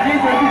níjà tí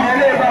gbogbo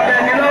ìdílé bàbá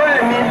ẹni lọ́wọ́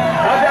ẹ̀mí.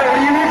 Àbẹ̀rù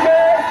yìí wípé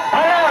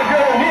aláàbẹ̀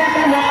òní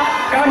bímọ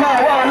ká máa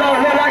wá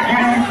ọlọ́run lọ́lá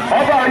kiri.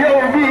 Ọba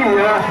yóò bí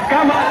ìran ká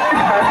máa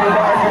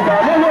àtìgbà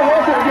nínú owó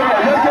tó jẹ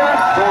ọ̀lọ́jọ́.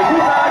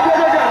 Òkúta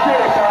ajọ́dọ́jà tó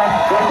ọ̀ka,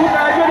 òkúta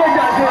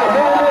ajọ́dọ́jà tó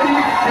ọ̀lọ́wọ́ lórí.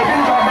 Ṣèbí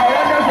bàbá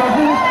wa dẹ́sọ̀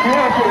fún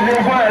ìwọ̀n kò lè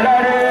fún ẹ̀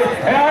láre.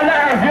 Ẹ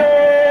aláàfin o,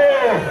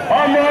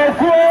 ọmọ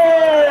òkú o,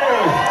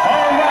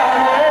 ọmọ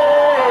àrùn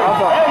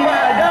o, ọmọ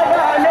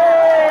àdábà lé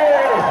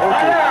o.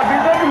 Aláàfin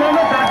tó bí mọ́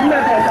mẹ́ta sí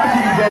mẹ́ta ẹ̀ka ti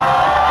jẹ.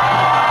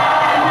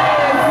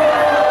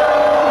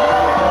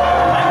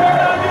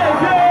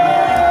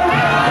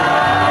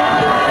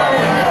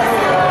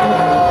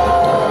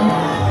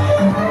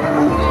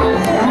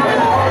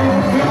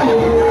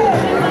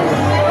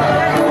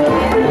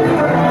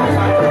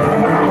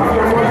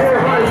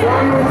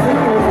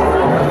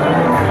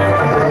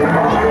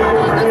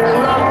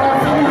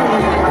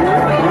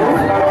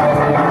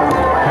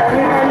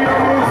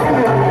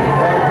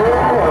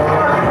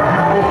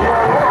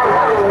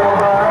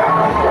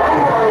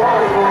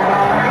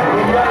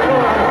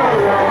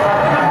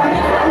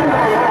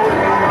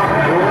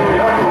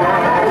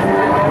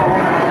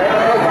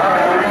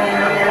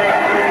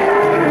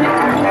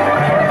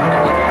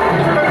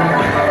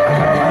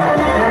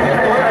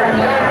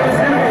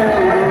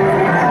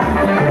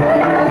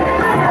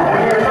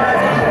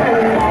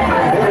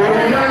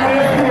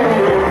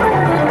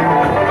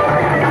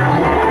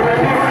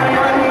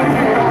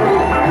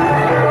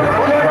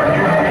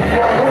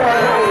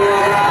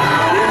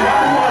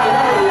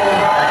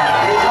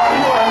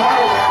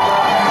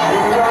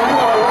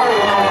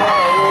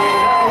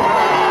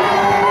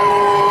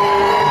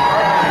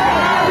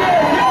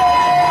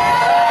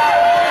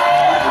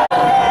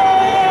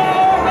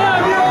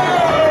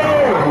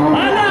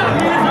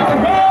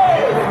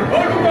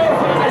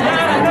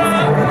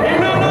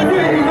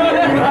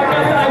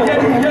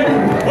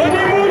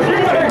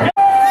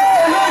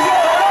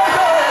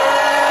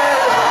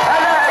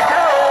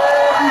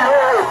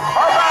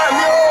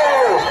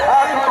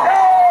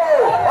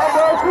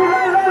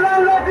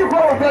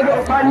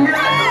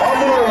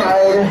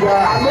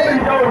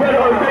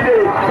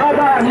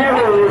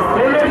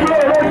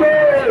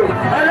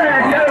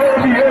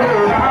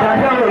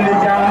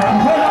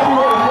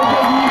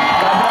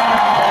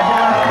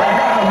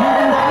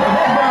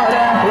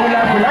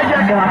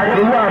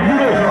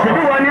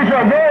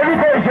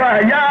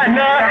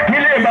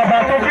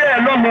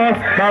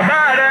 Bàbá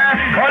rẹ̀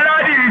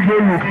ọlọ́dì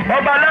ìgbòlù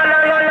ọba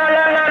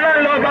lálálálálálá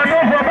lọ́ba tó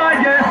fọ bá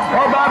jẹ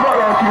ọba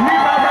bọ̀rọ̀ kì ní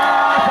bàbá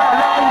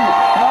sàlámù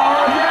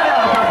àwọn mẹ́rin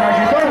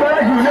àtàkàjì tó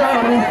gbọ́dọ̀ jù ní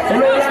ọ̀run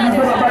olórí láti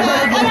tó bàbá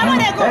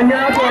gbẹ́gbẹ́ ẹni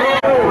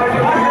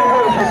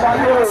àtọ̀rọ̀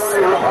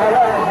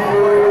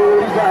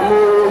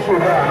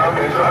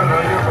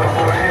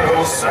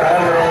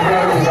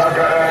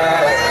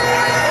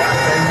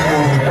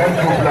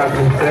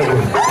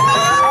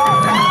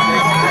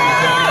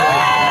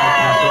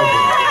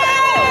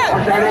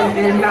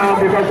Now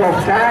because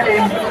of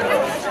time.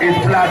 is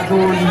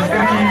Platoon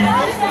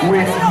 3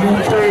 with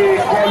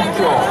Lupe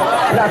culture.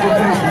 Platoon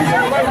 3, please.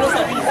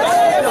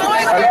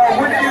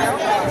 Hello, good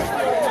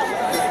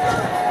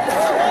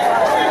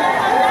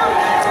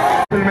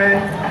evening.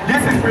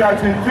 This is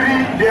Platoon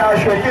 3. They are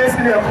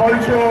showcasing the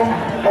culture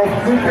of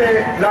Lupe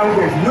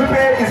language. Lupe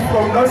is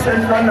from North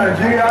Central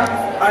Nigeria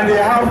and they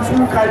have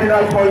two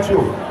cardinal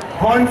cultures,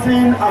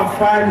 hunting and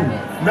farming.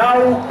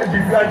 Now,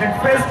 the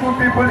first two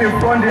people in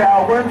front, they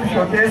are going to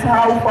showcase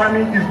how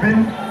farming is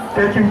being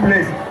taking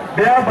place.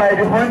 Thereby,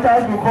 the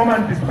hunters will come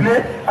and display,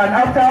 and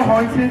after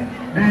hunting,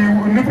 the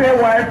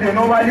Nupe wife, they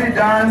normally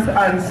dance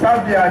and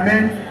serve their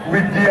men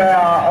with food.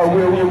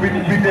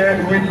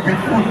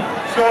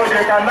 So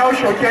they can now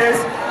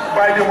showcase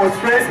by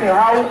demonstrating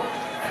how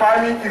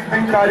farming is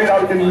being carried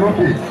out in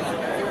Nupe.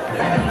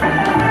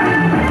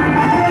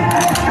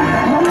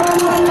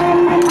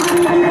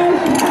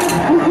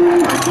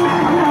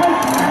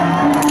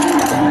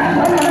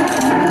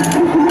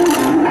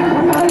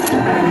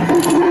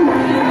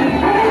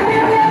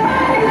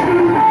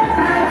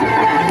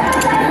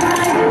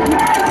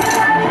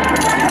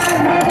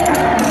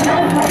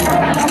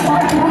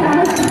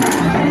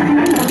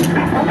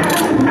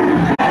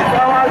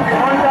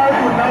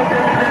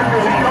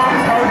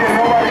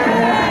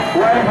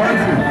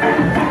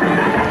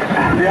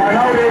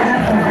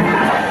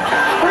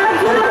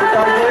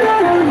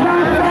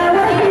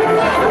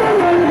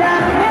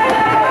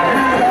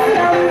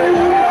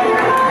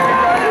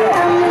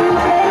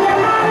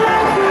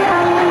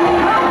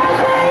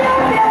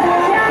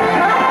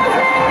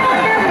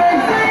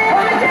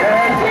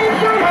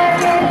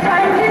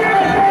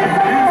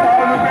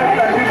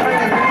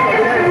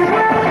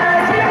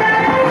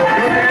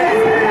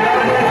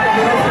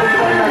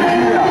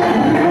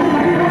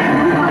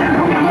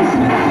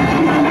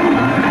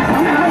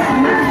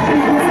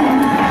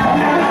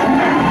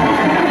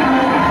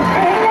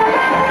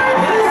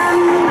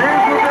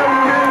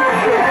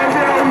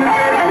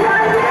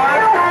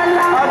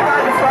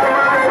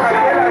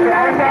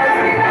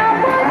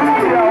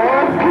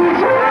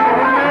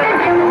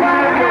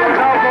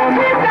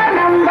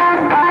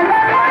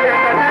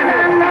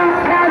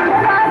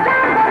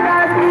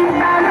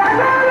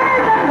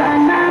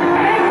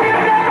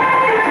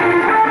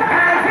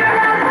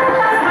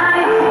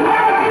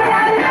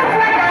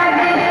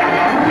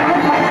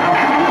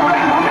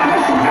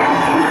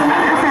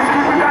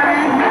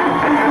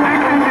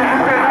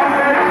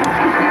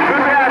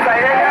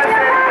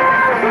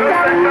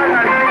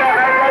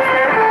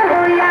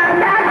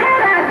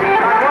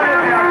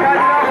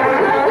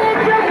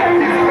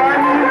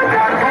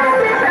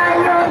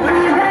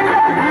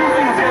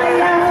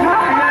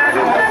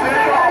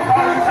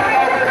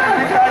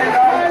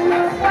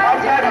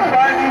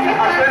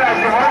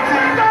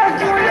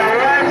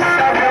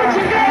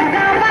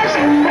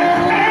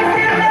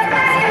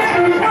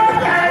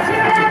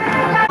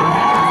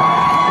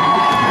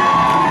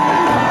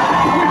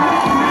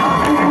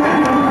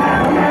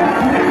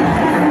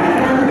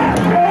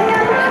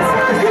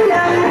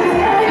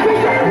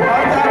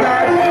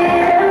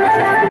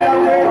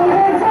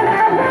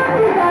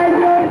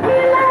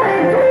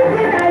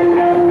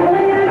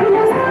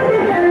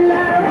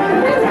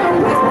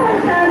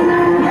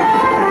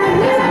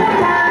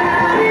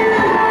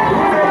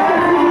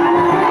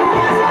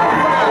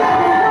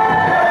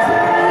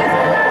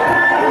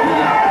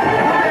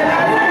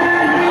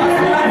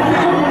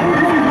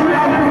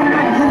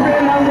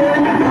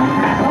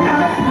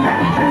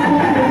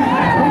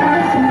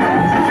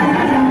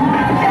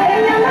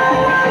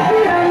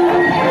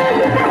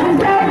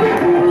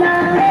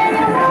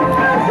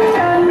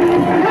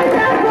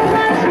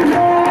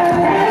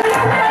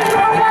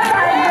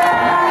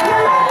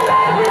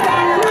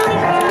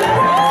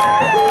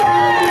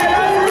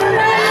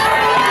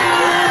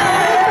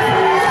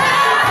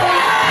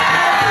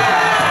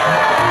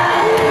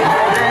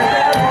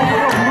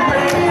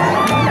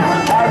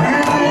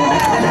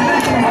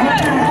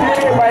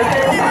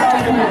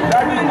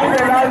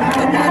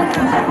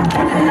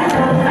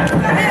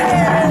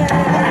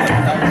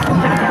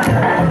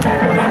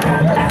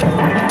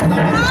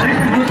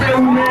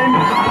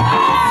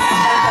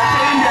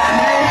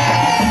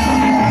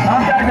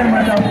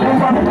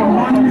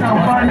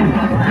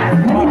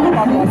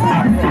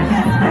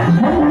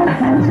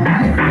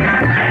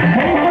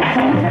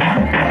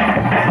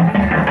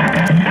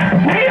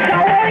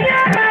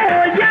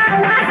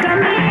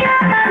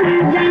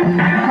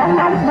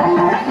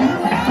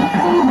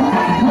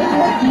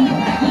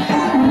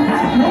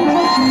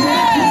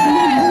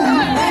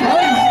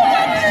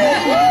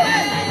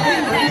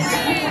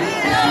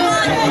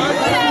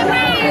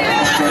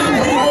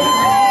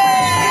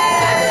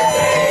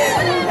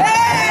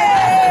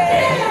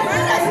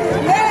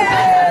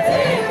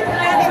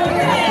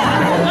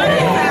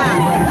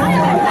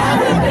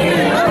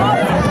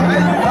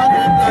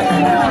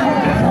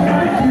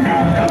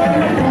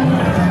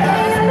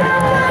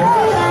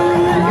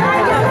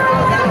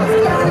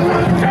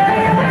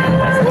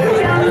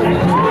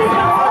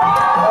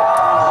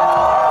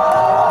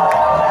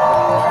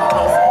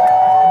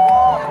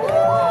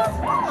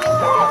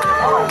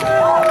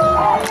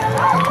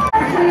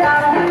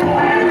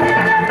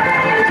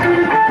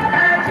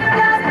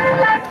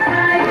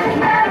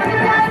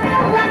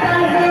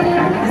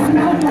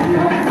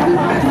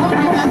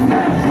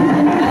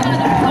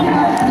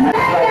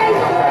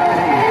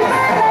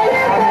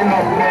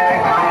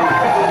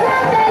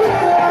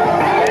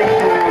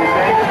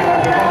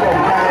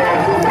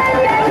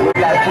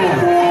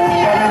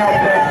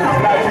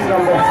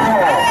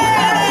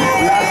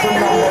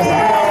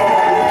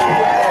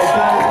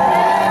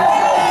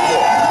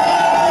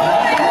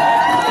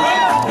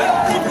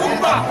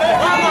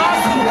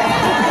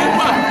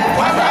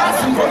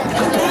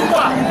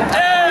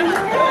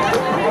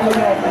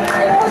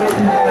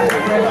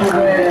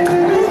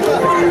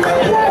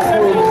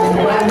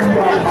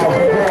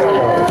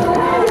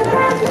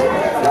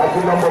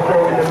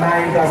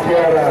 his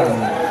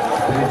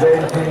appearance,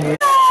 presenting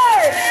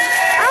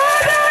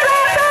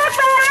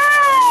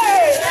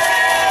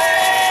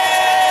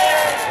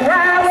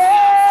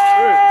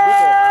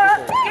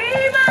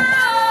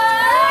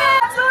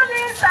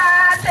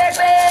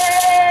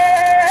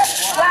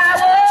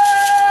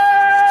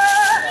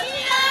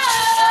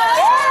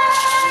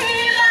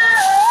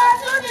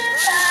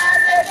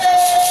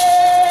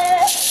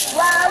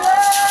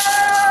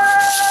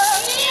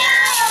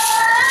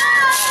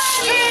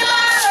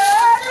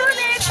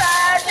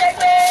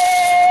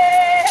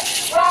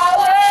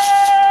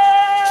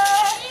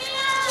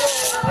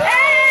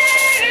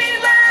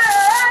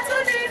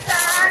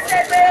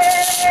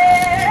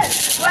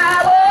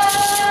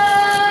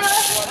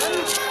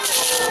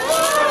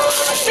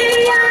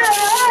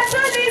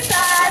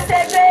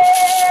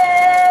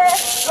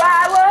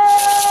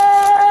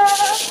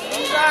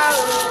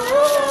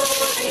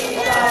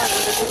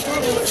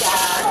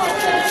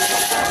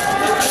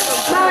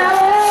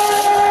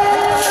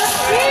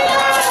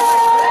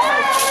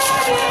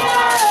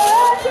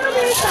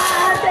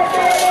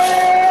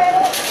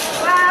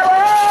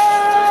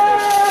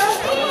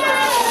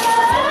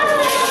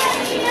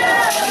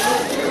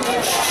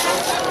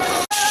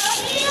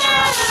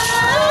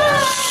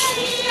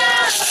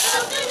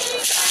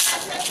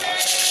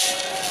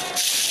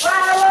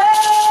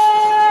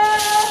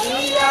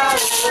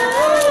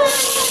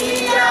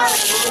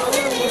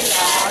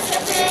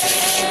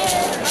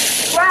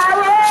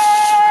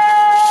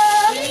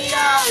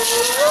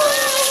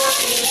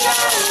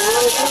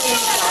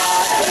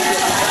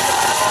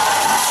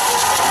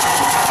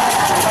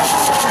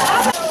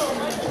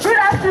Good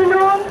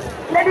afternoon,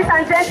 ladies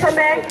and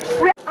gentlemen.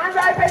 We are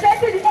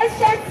representing the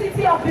ancient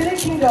city of Benin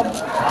Kingdom.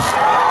 Right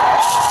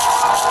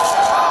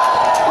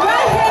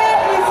here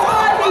is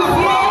called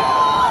Ivie,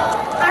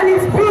 and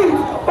it's big,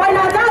 but in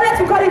our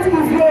dialect we call it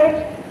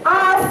Ivie.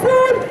 Our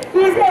food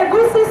is a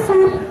goosey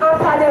soup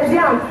and pounded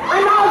yam,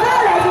 and our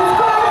dialect is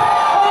called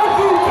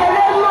Ogi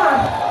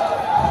Kelema.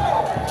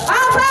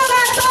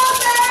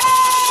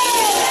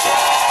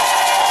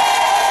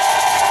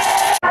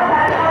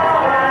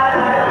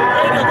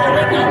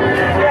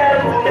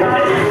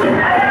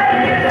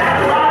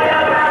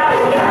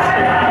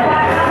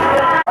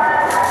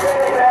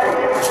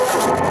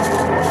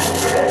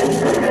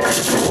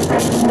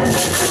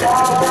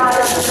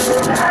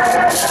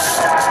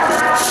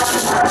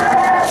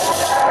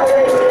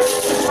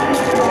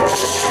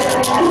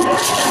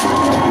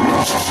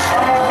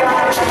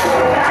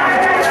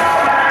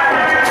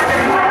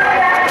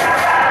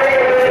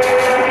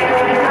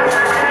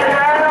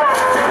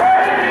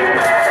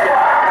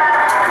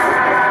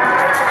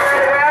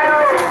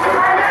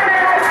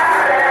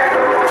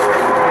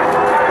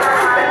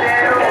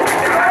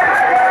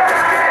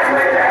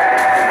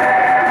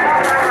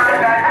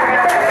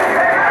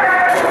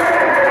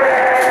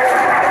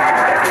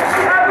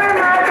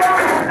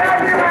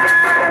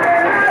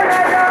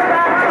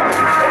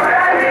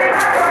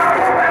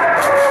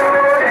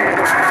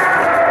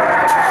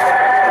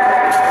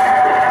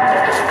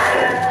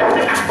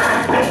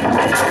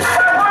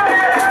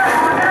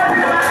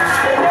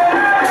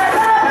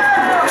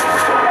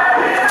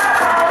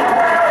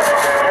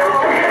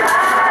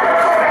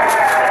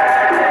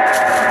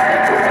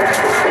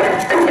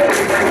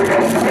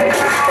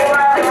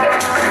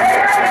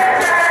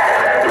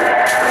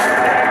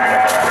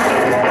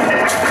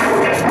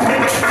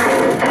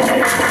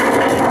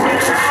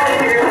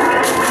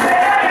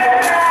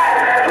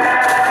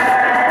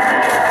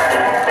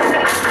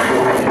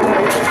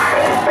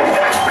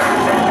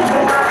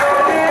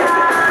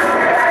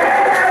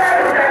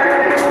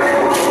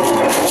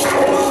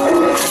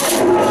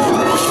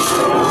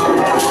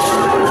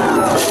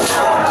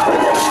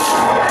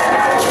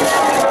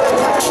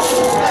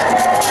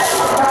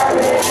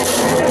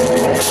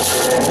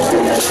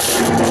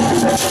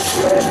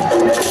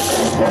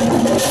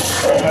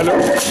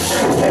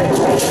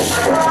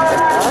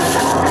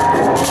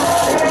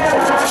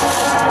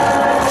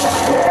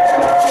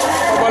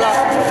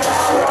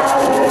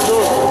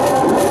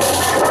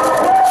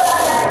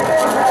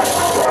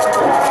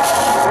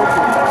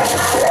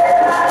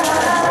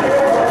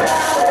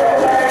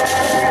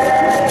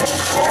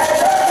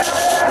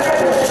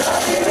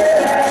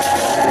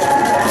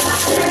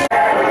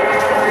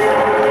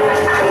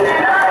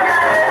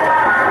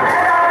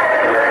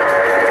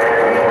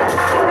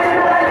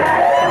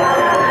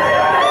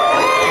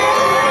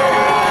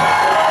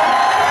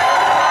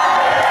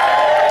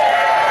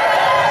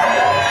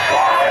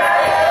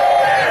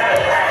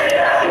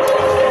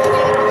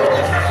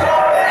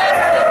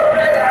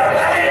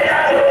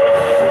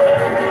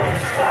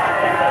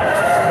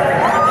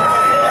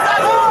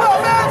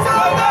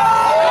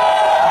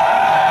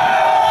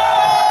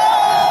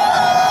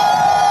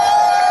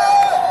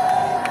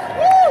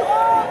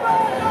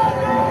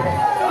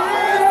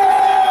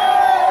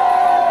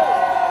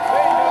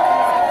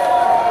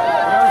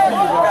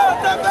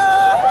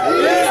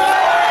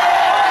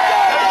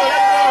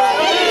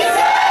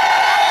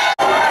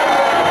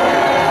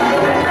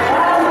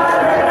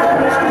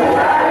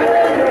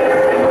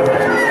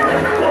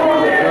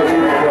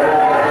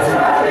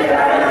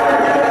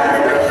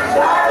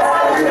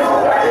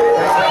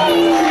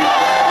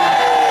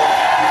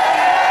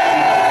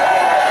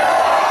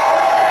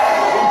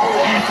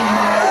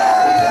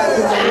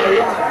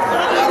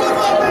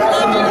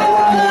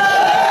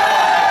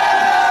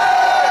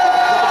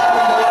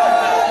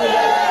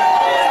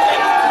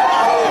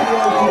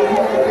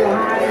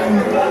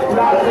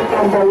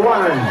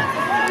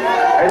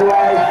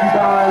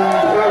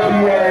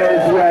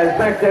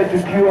 expected to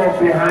queue up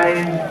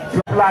behind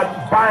flag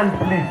band,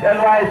 please.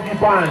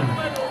 NYC band.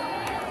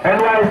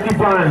 NYC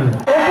band.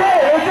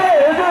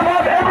 Okay,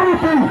 about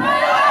everything.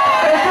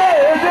 Okay,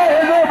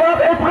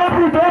 about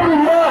everything.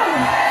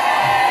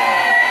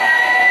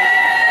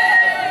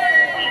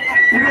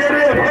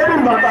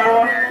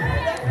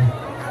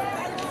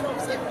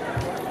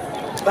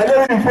 My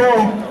name is from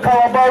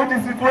Calabar, which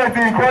is situated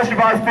in Cross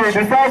River State,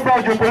 the south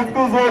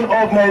geopolitical zone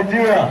of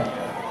Nigeria.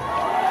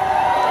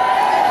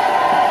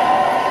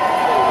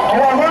 And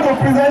we are going to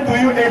present to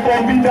you a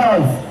combi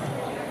dance.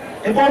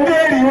 A combi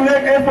you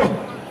like effort.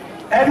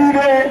 Every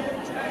day,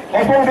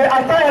 upon the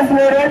attire is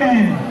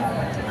ready.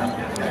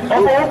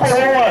 Upon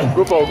one.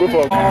 Go for.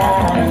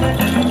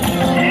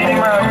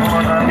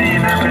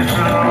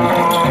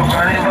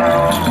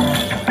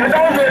 The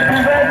dance will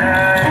present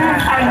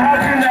peace and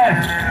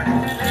happiness.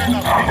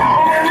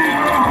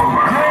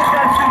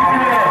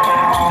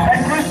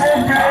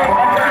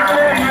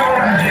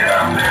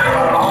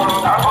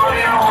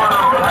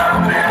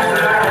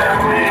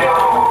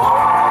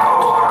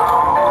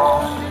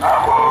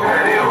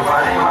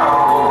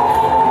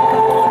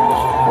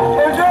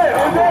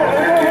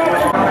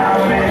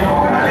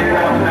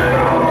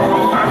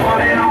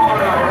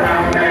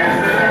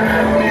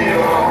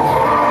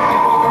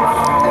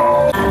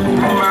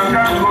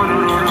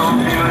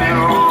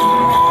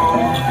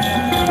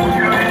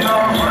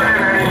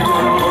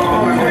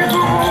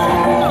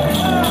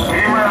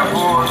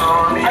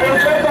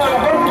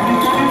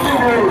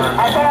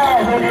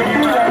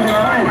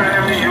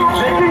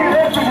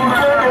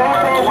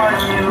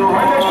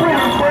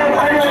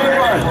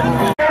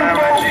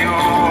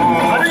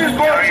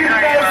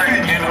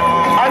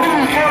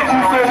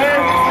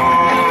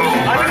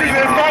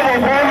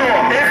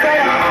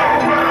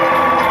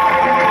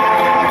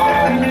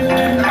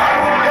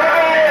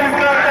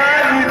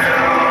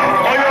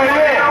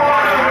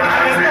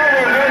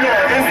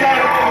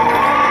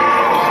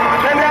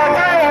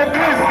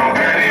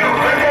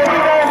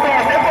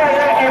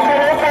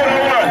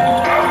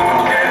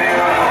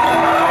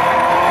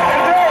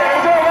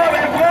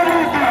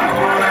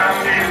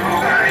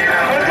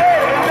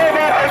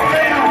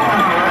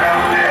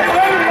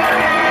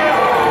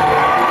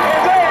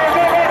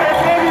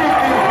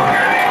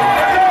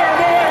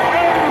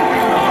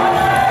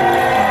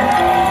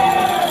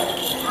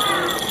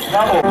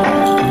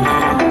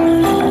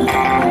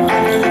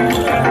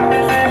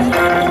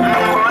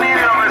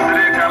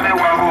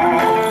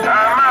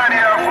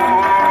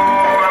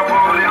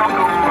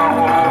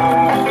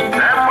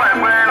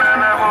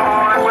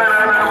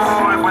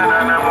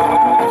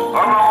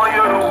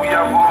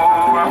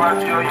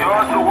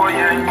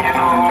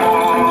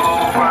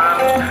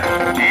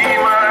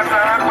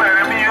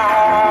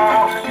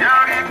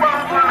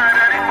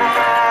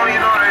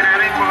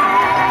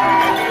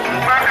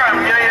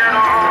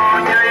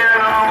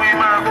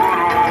 We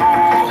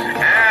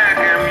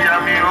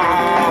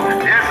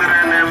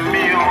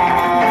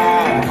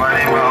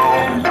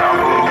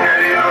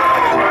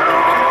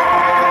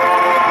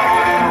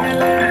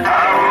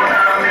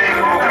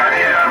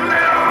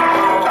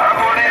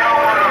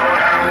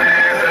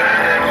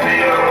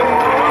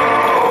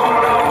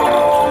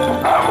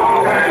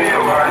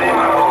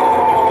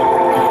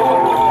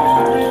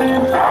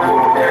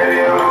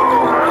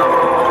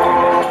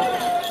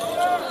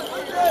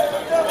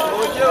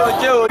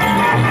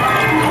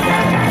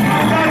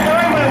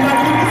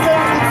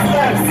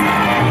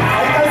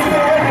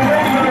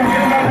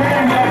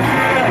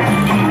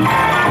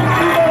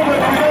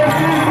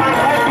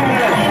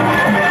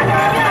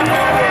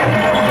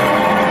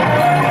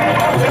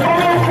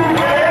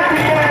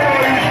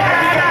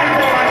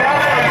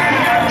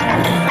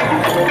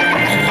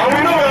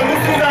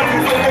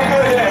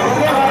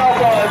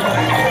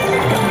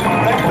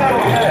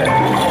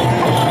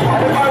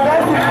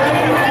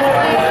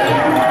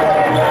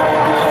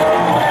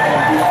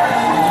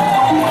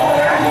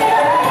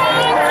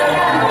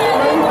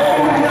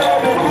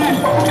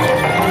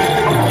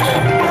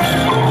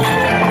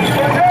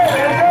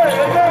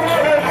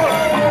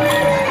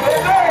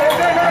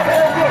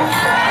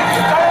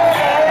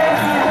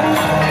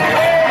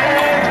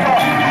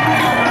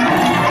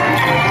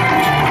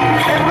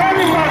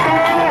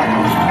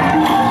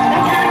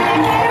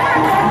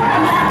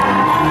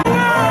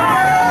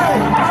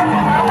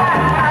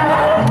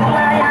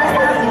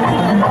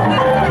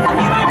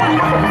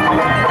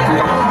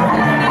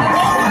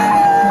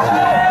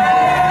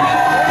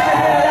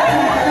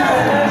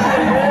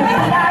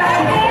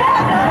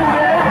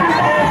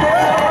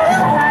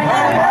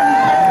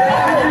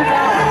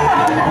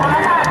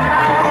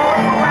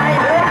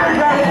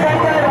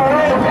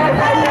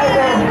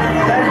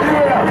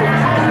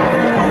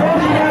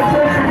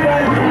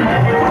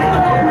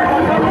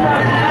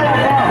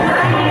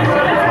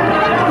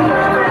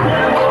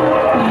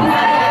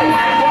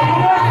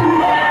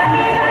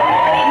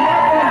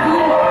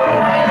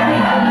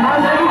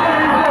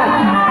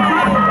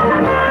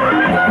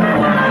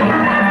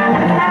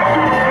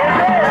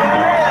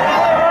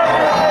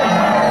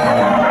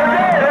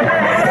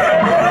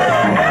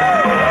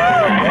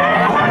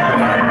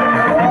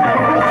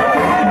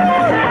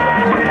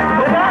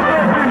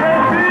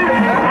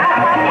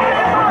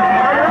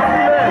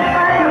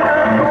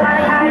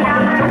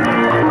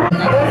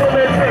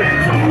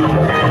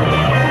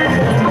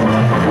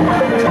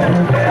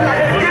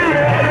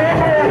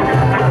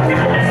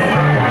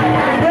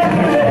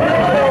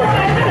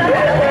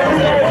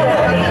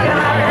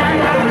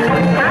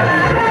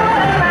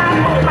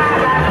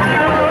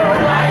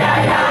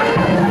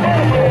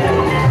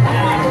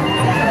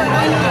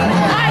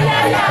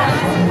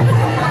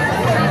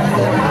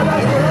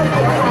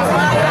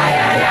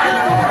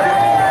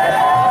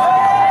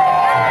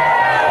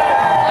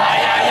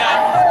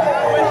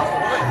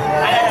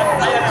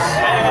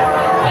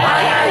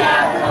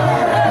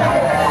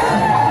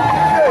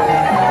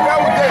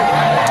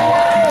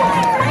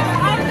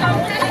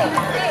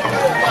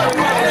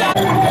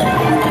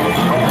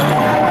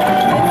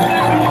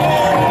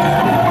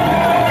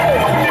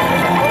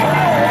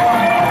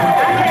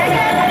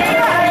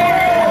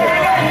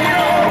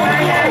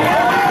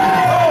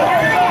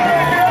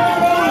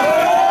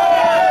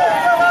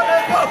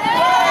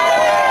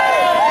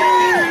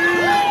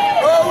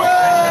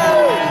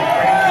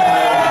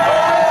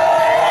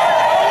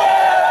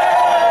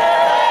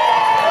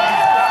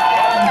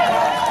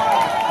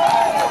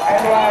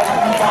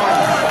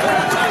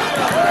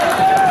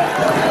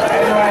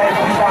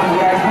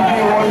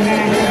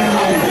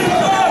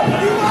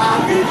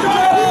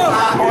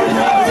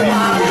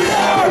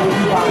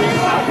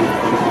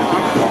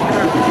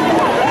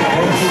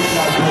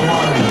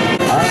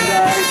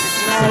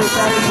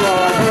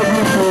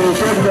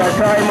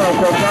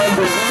about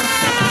the youth.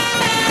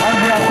 As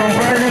we are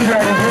comparing the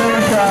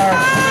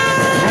results,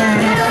 the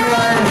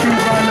NYC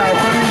van are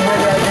coming for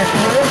their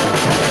display.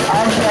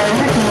 After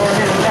which we will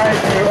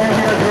invite the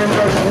audience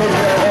members to make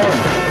their own.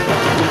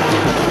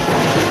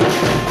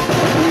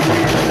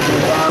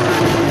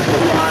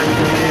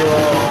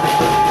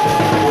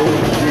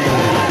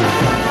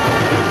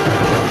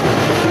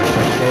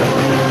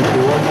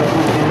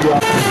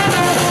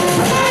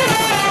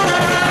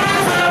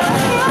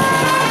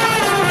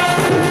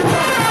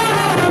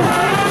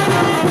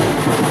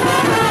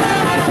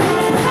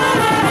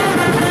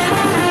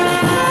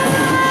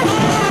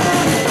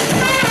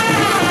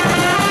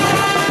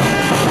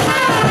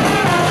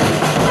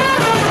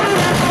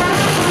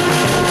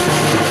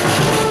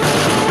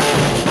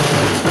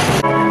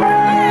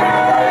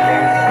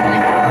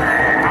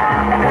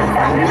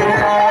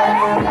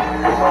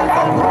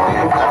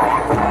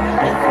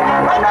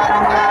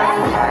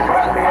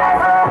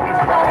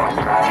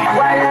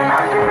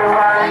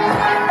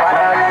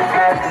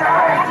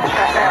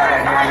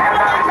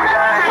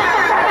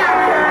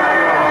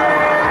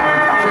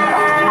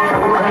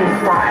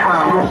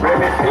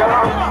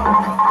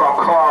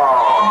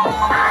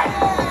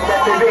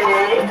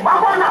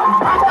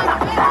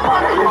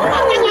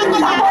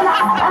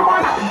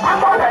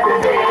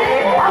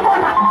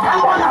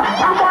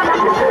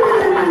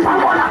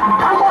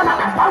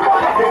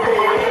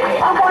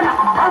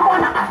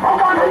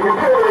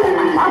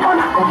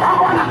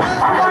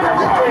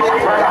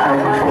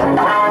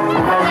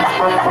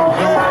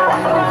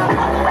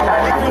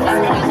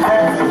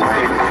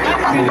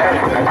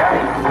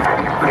 Yeah.